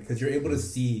journey, right? Because you're able to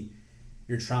see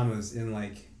your traumas in,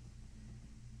 like,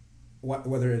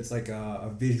 whether it's like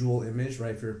a visual image,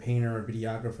 right, if you're a painter or a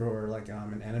videographer or like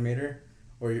an animator,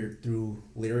 or you're through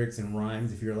lyrics and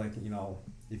rhymes if you're like,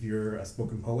 if you're a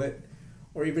spoken poet,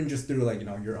 or even just through, like,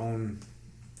 your own,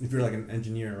 if you're like an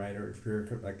engineer, right, or if you're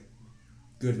like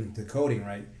good into coding,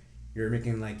 right, you're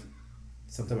making like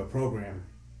some type of program,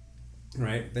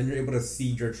 right, then you're able to see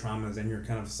your traumas and your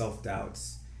kind of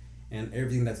self-doubts and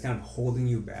everything that's kind of holding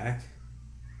you back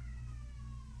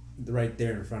right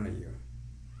there in front of you.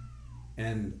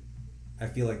 And I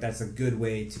feel like that's a good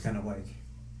way to kind of, like,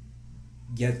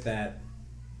 get that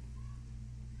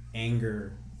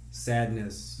anger,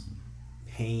 sadness,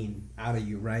 pain out of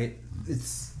you, right?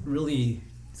 It's really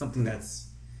something that's,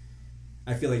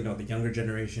 I feel like, the younger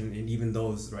generation and even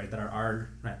those, right, that are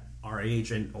our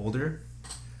age and older,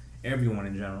 everyone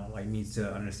in general, like, needs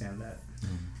to understand that.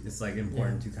 It's, like,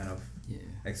 important to kind of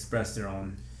express their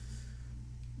own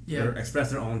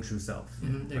express their own true self.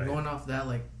 Mm-hmm. Right? Going off that,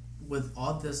 like, with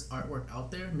all this artwork out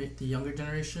there, the younger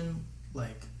generation,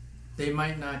 like, they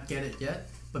might not get it yet,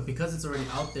 but because it's already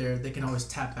out there, they can always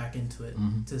tap back into it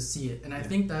to see it. And I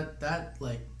think that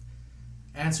like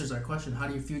answers our question: how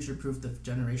do you future-proof the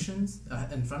generations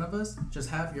in front of us? Just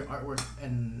have your artwork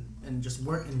and just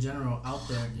work in general out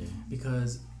there,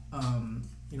 because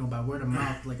by word of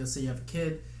mouth, like, let's say you have a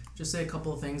kid, just say a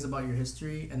couple of things about your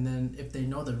history, and then if they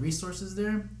know the resources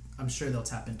there, I'm sure they'll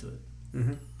tap into it.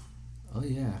 Mm-hmm. Oh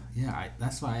yeah.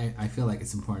 That's why I feel like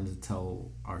it's important to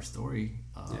tell our story.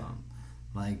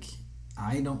 Like,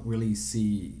 I don't really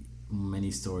see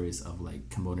many stories of, like,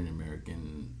 Cambodian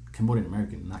American,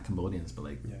 not Cambodians, but,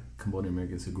 like, Cambodian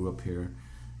Americans who grew up here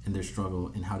and their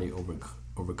struggle and how they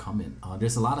overcome it.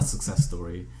 There's a lot of success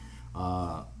story.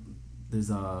 There's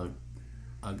a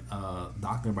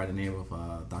doctor by the name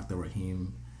of Dr.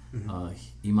 Rahim,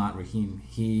 Imad Rahim.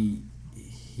 He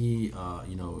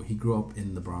grew up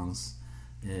in the Bronx,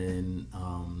 and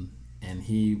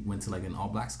he went to, like, an all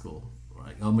black school,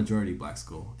 like a majority black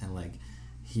school, and, like,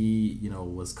 he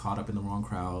was caught up in the wrong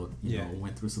crowd,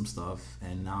 went through some stuff,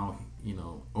 and now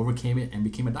overcame it and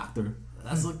became a doctor.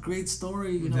 That's a great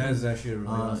story. That is actually a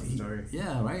really awesome story.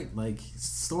 Yeah, right. Like,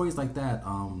 stories like that.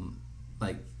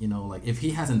 Like if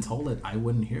he hasn't told it, I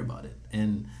wouldn't hear about it.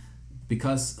 And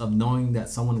because of knowing that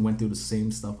someone went through the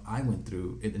same stuff I went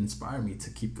through, it inspired me to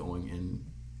keep going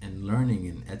and learning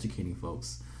and educating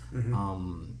folks.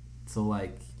 So,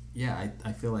 like,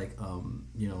 I feel like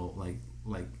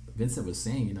like Vincent was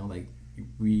saying, like,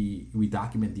 we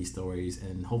document these stories,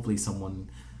 and hopefully someone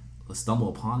will stumble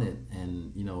upon it,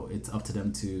 and it's up to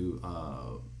them to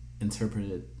interpret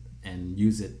it and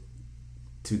use it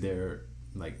to their,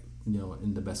 like,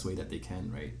 in the best way that they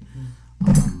can, right?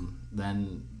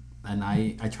 And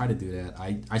I try to do that.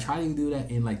 I try to do that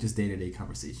in, like, just day-to-day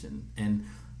conversation. And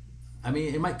I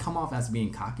mean, it might come off as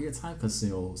being cocky at times, because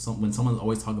when someone's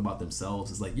always talking about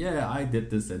themselves, it's like, I did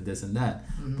this and this and that.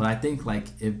 But I think, like,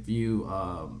 if you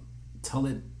tell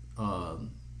it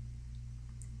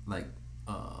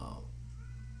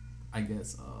I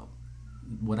guess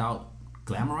without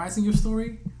glamorizing your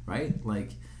story, right?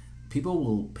 Like, people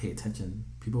will pay attention,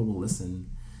 people will listen.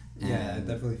 I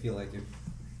definitely feel like if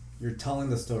you're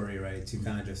telling the story, right, to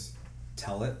kind of just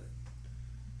tell it,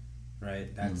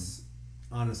 right? That's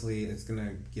honestly, it's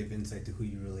gonna give insight to who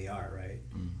you really are, right?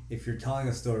 If you're telling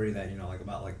a story that, you know, like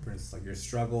about, like, for instance, like your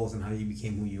struggles and how you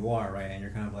became who you are, right? And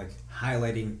you're kind of like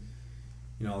highlighting,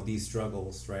 you know, these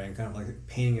struggles, right? And kind of like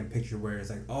painting a picture where it's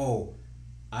like, oh,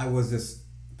 I was this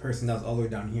person that was all the way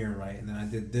down here, right? And then I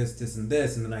did this, this, and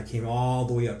this, and then I came all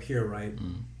the way up here, right?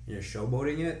 And you're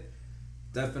showboating it.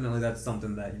 Definitely, that's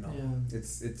something that, you know,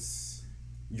 it's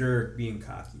you're being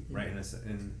cocky, right?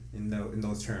 In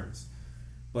those terms.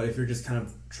 But if you're just kind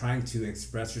of trying to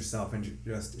express yourself and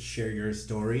just share your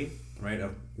story, right,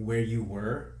 of where you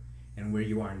were and where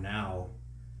you are now,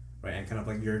 right, and kind of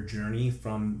like your journey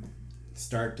from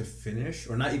start to finish,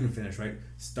 or not even finish, right,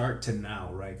 start to now,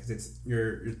 right, because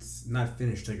it's not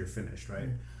finished till you're finished, right?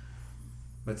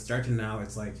 But start to now,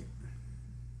 it's like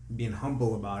being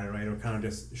humble about it, right, or kind of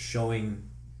just showing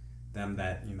them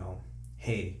that, you know,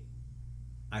 hey,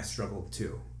 I struggled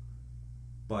too,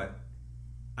 but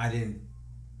I didn't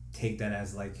take that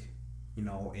as, like, you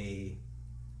know, a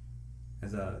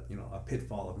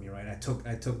pitfall of me, right? I took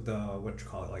the, what you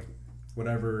call it, like,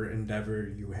 whatever endeavor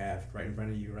you have right in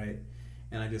front of you, right,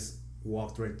 and I just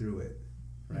walked right through it,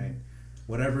 right?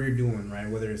 Whatever you're doing, right,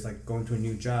 whether it's like going to a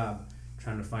new job,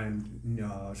 trying to find,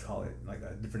 what you call it, like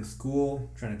a different school,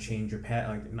 trying to change your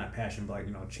like, not passion, but, like,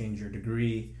 you know, change your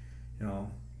degree, you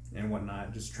know, and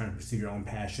whatnot, just trying to pursue your own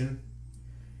passion.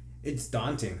 It's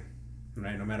daunting,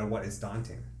 right? No matter what, it's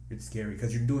daunting. It's scary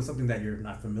because you're doing something that you're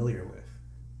not familiar with,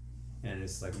 and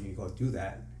it's like when you go do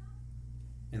that,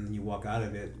 and then you walk out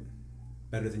of it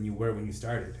better than you were when you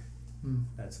started.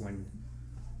 That's when.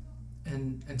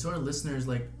 And to our listeners,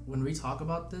 like, when we talk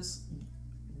about this,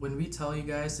 when we tell you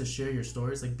guys to share your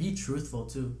stories, like, be truthful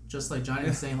too. Just like Johnny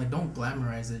was saying, like, don't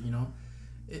glamorize it. You know,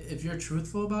 if you're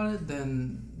truthful about it,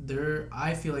 then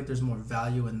I feel like there's more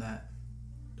value in that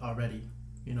already.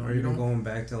 You know, or even going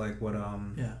back to, like, what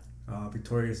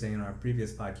Victoria was saying in our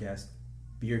previous podcast,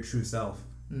 be your true self,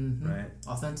 right?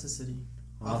 Authenticity.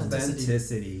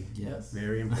 Yes,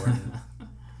 very important.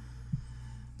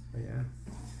 But yeah,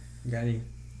 you got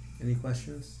any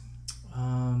questions?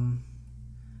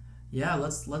 Yeah,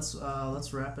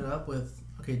 let's wrap it up with,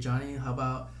 okay, Johnny, how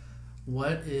about,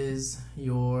 what is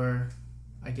your,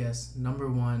 I guess, number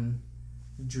one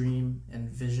dream and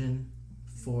vision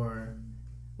for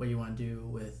what you want to do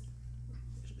with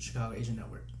Chicago Asian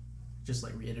Network? Just,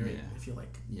 like, reiterate if you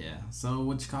like. Yeah. So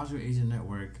with Chicago Asian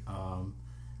Network,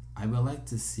 I would like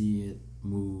to see it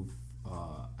move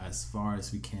as far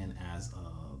as we can as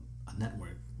a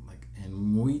network. Like,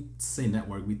 and when we say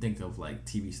network, we think of, like,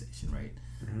 TV station, right?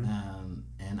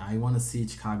 And I want to see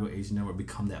Chicago Asian Network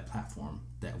become that platform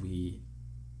that we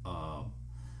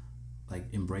like,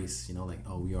 embrace. You know, like,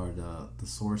 oh, we are the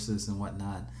sources and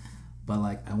whatnot. But,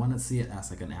 like, I want to see it as,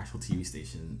 like, an actual TV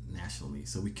station nationally,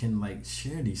 so we can, like,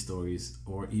 share these stories,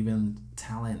 or even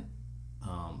talent,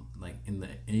 like, in the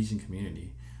Asian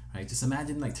community, right? Just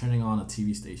imagine, like, turning on a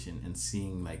TV station and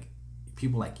seeing, like,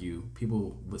 people like you,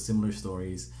 people with similar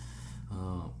stories,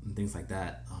 and things like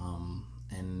that.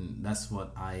 And that's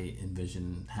what I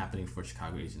envision happening for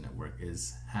Chicago Asian Network,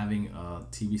 is having a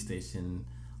TV station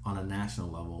on a national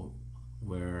level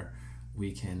where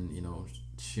we can, you know,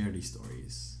 share these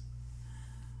stories.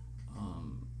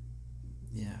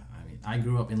 Yeah, I mean, I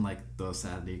grew up in, like, the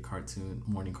Saturday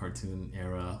morning cartoon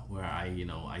era, where I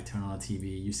turn on a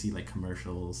TV, you see, like,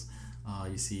 commercials,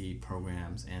 you see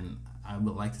programs, and I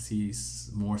would like to see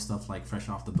more stuff like Fresh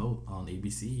Off the Boat on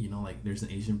ABC. You know, like, there's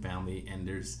an Asian family, and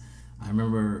I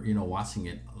remember, you know, watching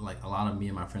it, like, a lot of me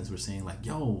and my friends were saying, like,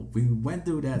 yo, we went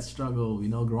through that struggle, you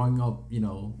know, growing up, you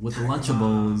know, with the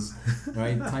Lunchables,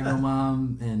 right? Tiger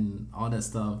Mom and all that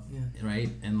stuff, right?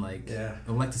 And, like, I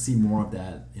would like to see more of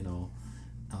that, you know.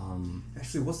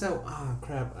 Actually, what's that?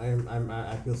 Crap!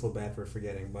 I feel so bad for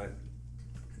forgetting, but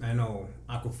I know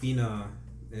Aquafina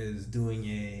is doing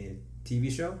a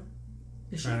TV show.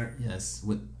 Is she? Yes,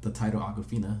 with the title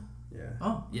Aquafina. Yeah.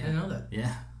 Oh, yeah. I didn't know that.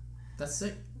 Yeah. That's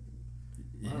sick.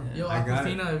 Yeah. Yo,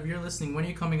 Aquafina, if you're listening, when are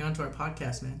you coming on to our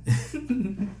podcast,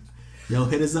 man? Yo,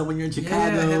 hit us up when you're in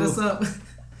Chicago. Yeah, hit us up.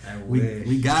 I wish.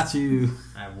 We got you.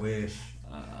 I wish.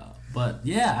 But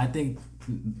yeah, I think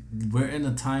we're in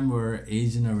a time where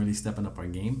Asian are really stepping up our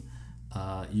game.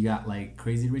 You got, like,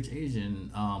 Crazy Rich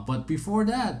Asian, but before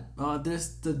that,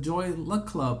 there's the Joy Luck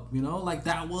Club. You know, like,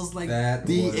 that was, like,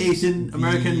 the Asian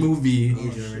American movie.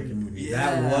 Asian American movie.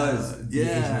 Yeah. That was the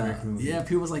Asian American movie. Yeah,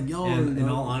 people was like, yo. And in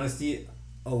all honesty,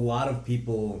 a lot of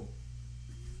people,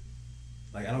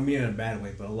 like, I don't mean it in a bad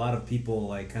way, but a lot of people,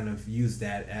 like, kind of use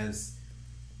that as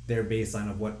their baseline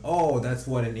of what, that's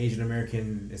what an Asian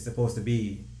American is supposed to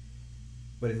be,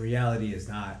 but in reality it's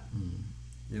not.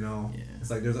 You know, Yeah.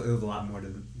 it's like it was a lot more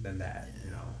than that.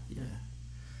 You know, Yeah.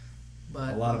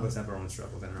 But a lot of us have our own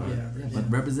struggles and our own efforts.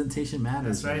 But representation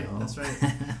matters. That's right. You know? That's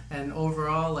right. And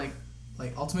overall, like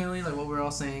ultimately, like what we're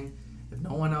all saying, if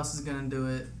no one else is gonna do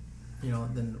it, you know,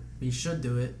 then we should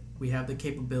do it. We have the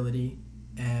capability,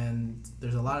 and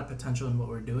there's a lot of potential in what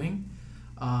we're doing,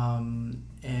 and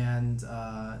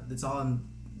it's all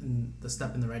in the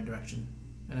step in the right direction.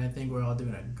 And I think we're all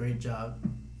doing a great job,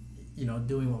 you know,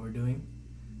 doing what we're doing.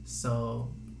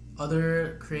 So,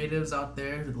 other creatives out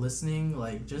there listening,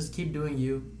 like, just keep doing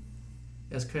you.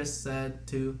 As Chris said,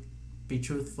 too, be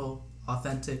truthful,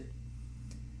 authentic,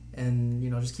 and, you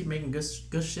know, just keep making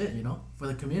good shit, you know, for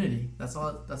the community. That's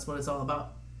what it's all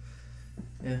about.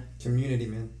 Yeah. Community,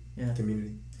 man. Yeah.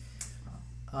 Community.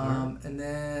 And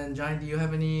then, Johnny, do you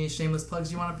have any shameless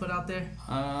plugs you want to put out there?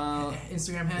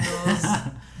 Instagram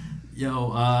handles.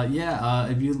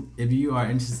 If you are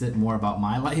interested more about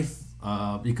my life,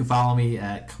 you can follow me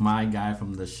at Khmer Guy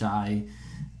from the Shy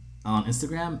on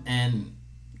Instagram. And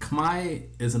Khmer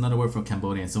is another word for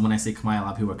Cambodian. So when I say Khmer, a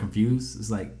lot of people are confused. It's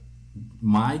like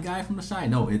my guy from the Shy.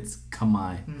 No, it's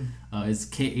Khmer. It's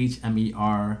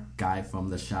Khmer Guy from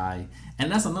the Shy.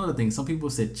 And that's another thing. Some people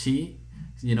say Chi.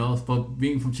 You know, but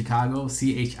being from Chicago,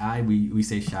 CHI, we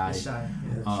say Shy. Shy.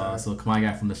 Yeah. So Khmer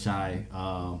Guy from the Shy.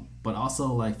 But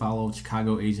also like follow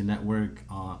Chicago Asian Network,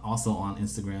 also on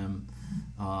Instagram.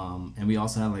 And we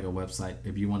also have like a website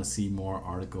if you want to see more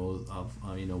articles of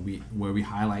where we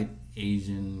highlight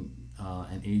Asian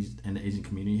and the Asian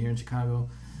community here in Chicago.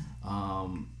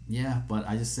 But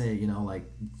I just say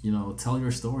tell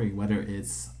your story, whether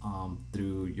it's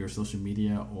through your social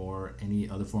media or any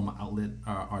other form of outlet,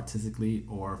 artistically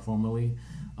or formally.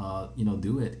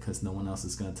 Do it, because no one else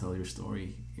is gonna tell your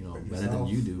story better than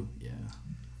you do.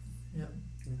 Yep.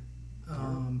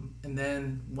 And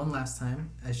then one last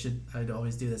time, I'd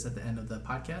always do this at the end of the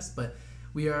podcast, but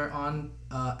we are on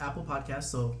Apple Podcasts,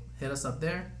 so hit us up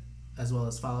there, as well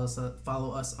as follow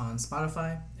us on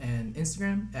Spotify and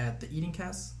Instagram at The Eating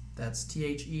Cast. That's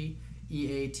TheEatingCast,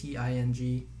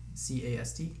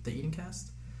 The Eating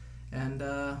Cast. And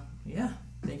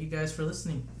thank you guys for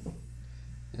listening.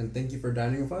 And thank you for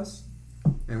dining with us.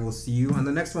 And we'll see you on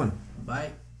the next one.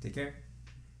 Bye. Take care.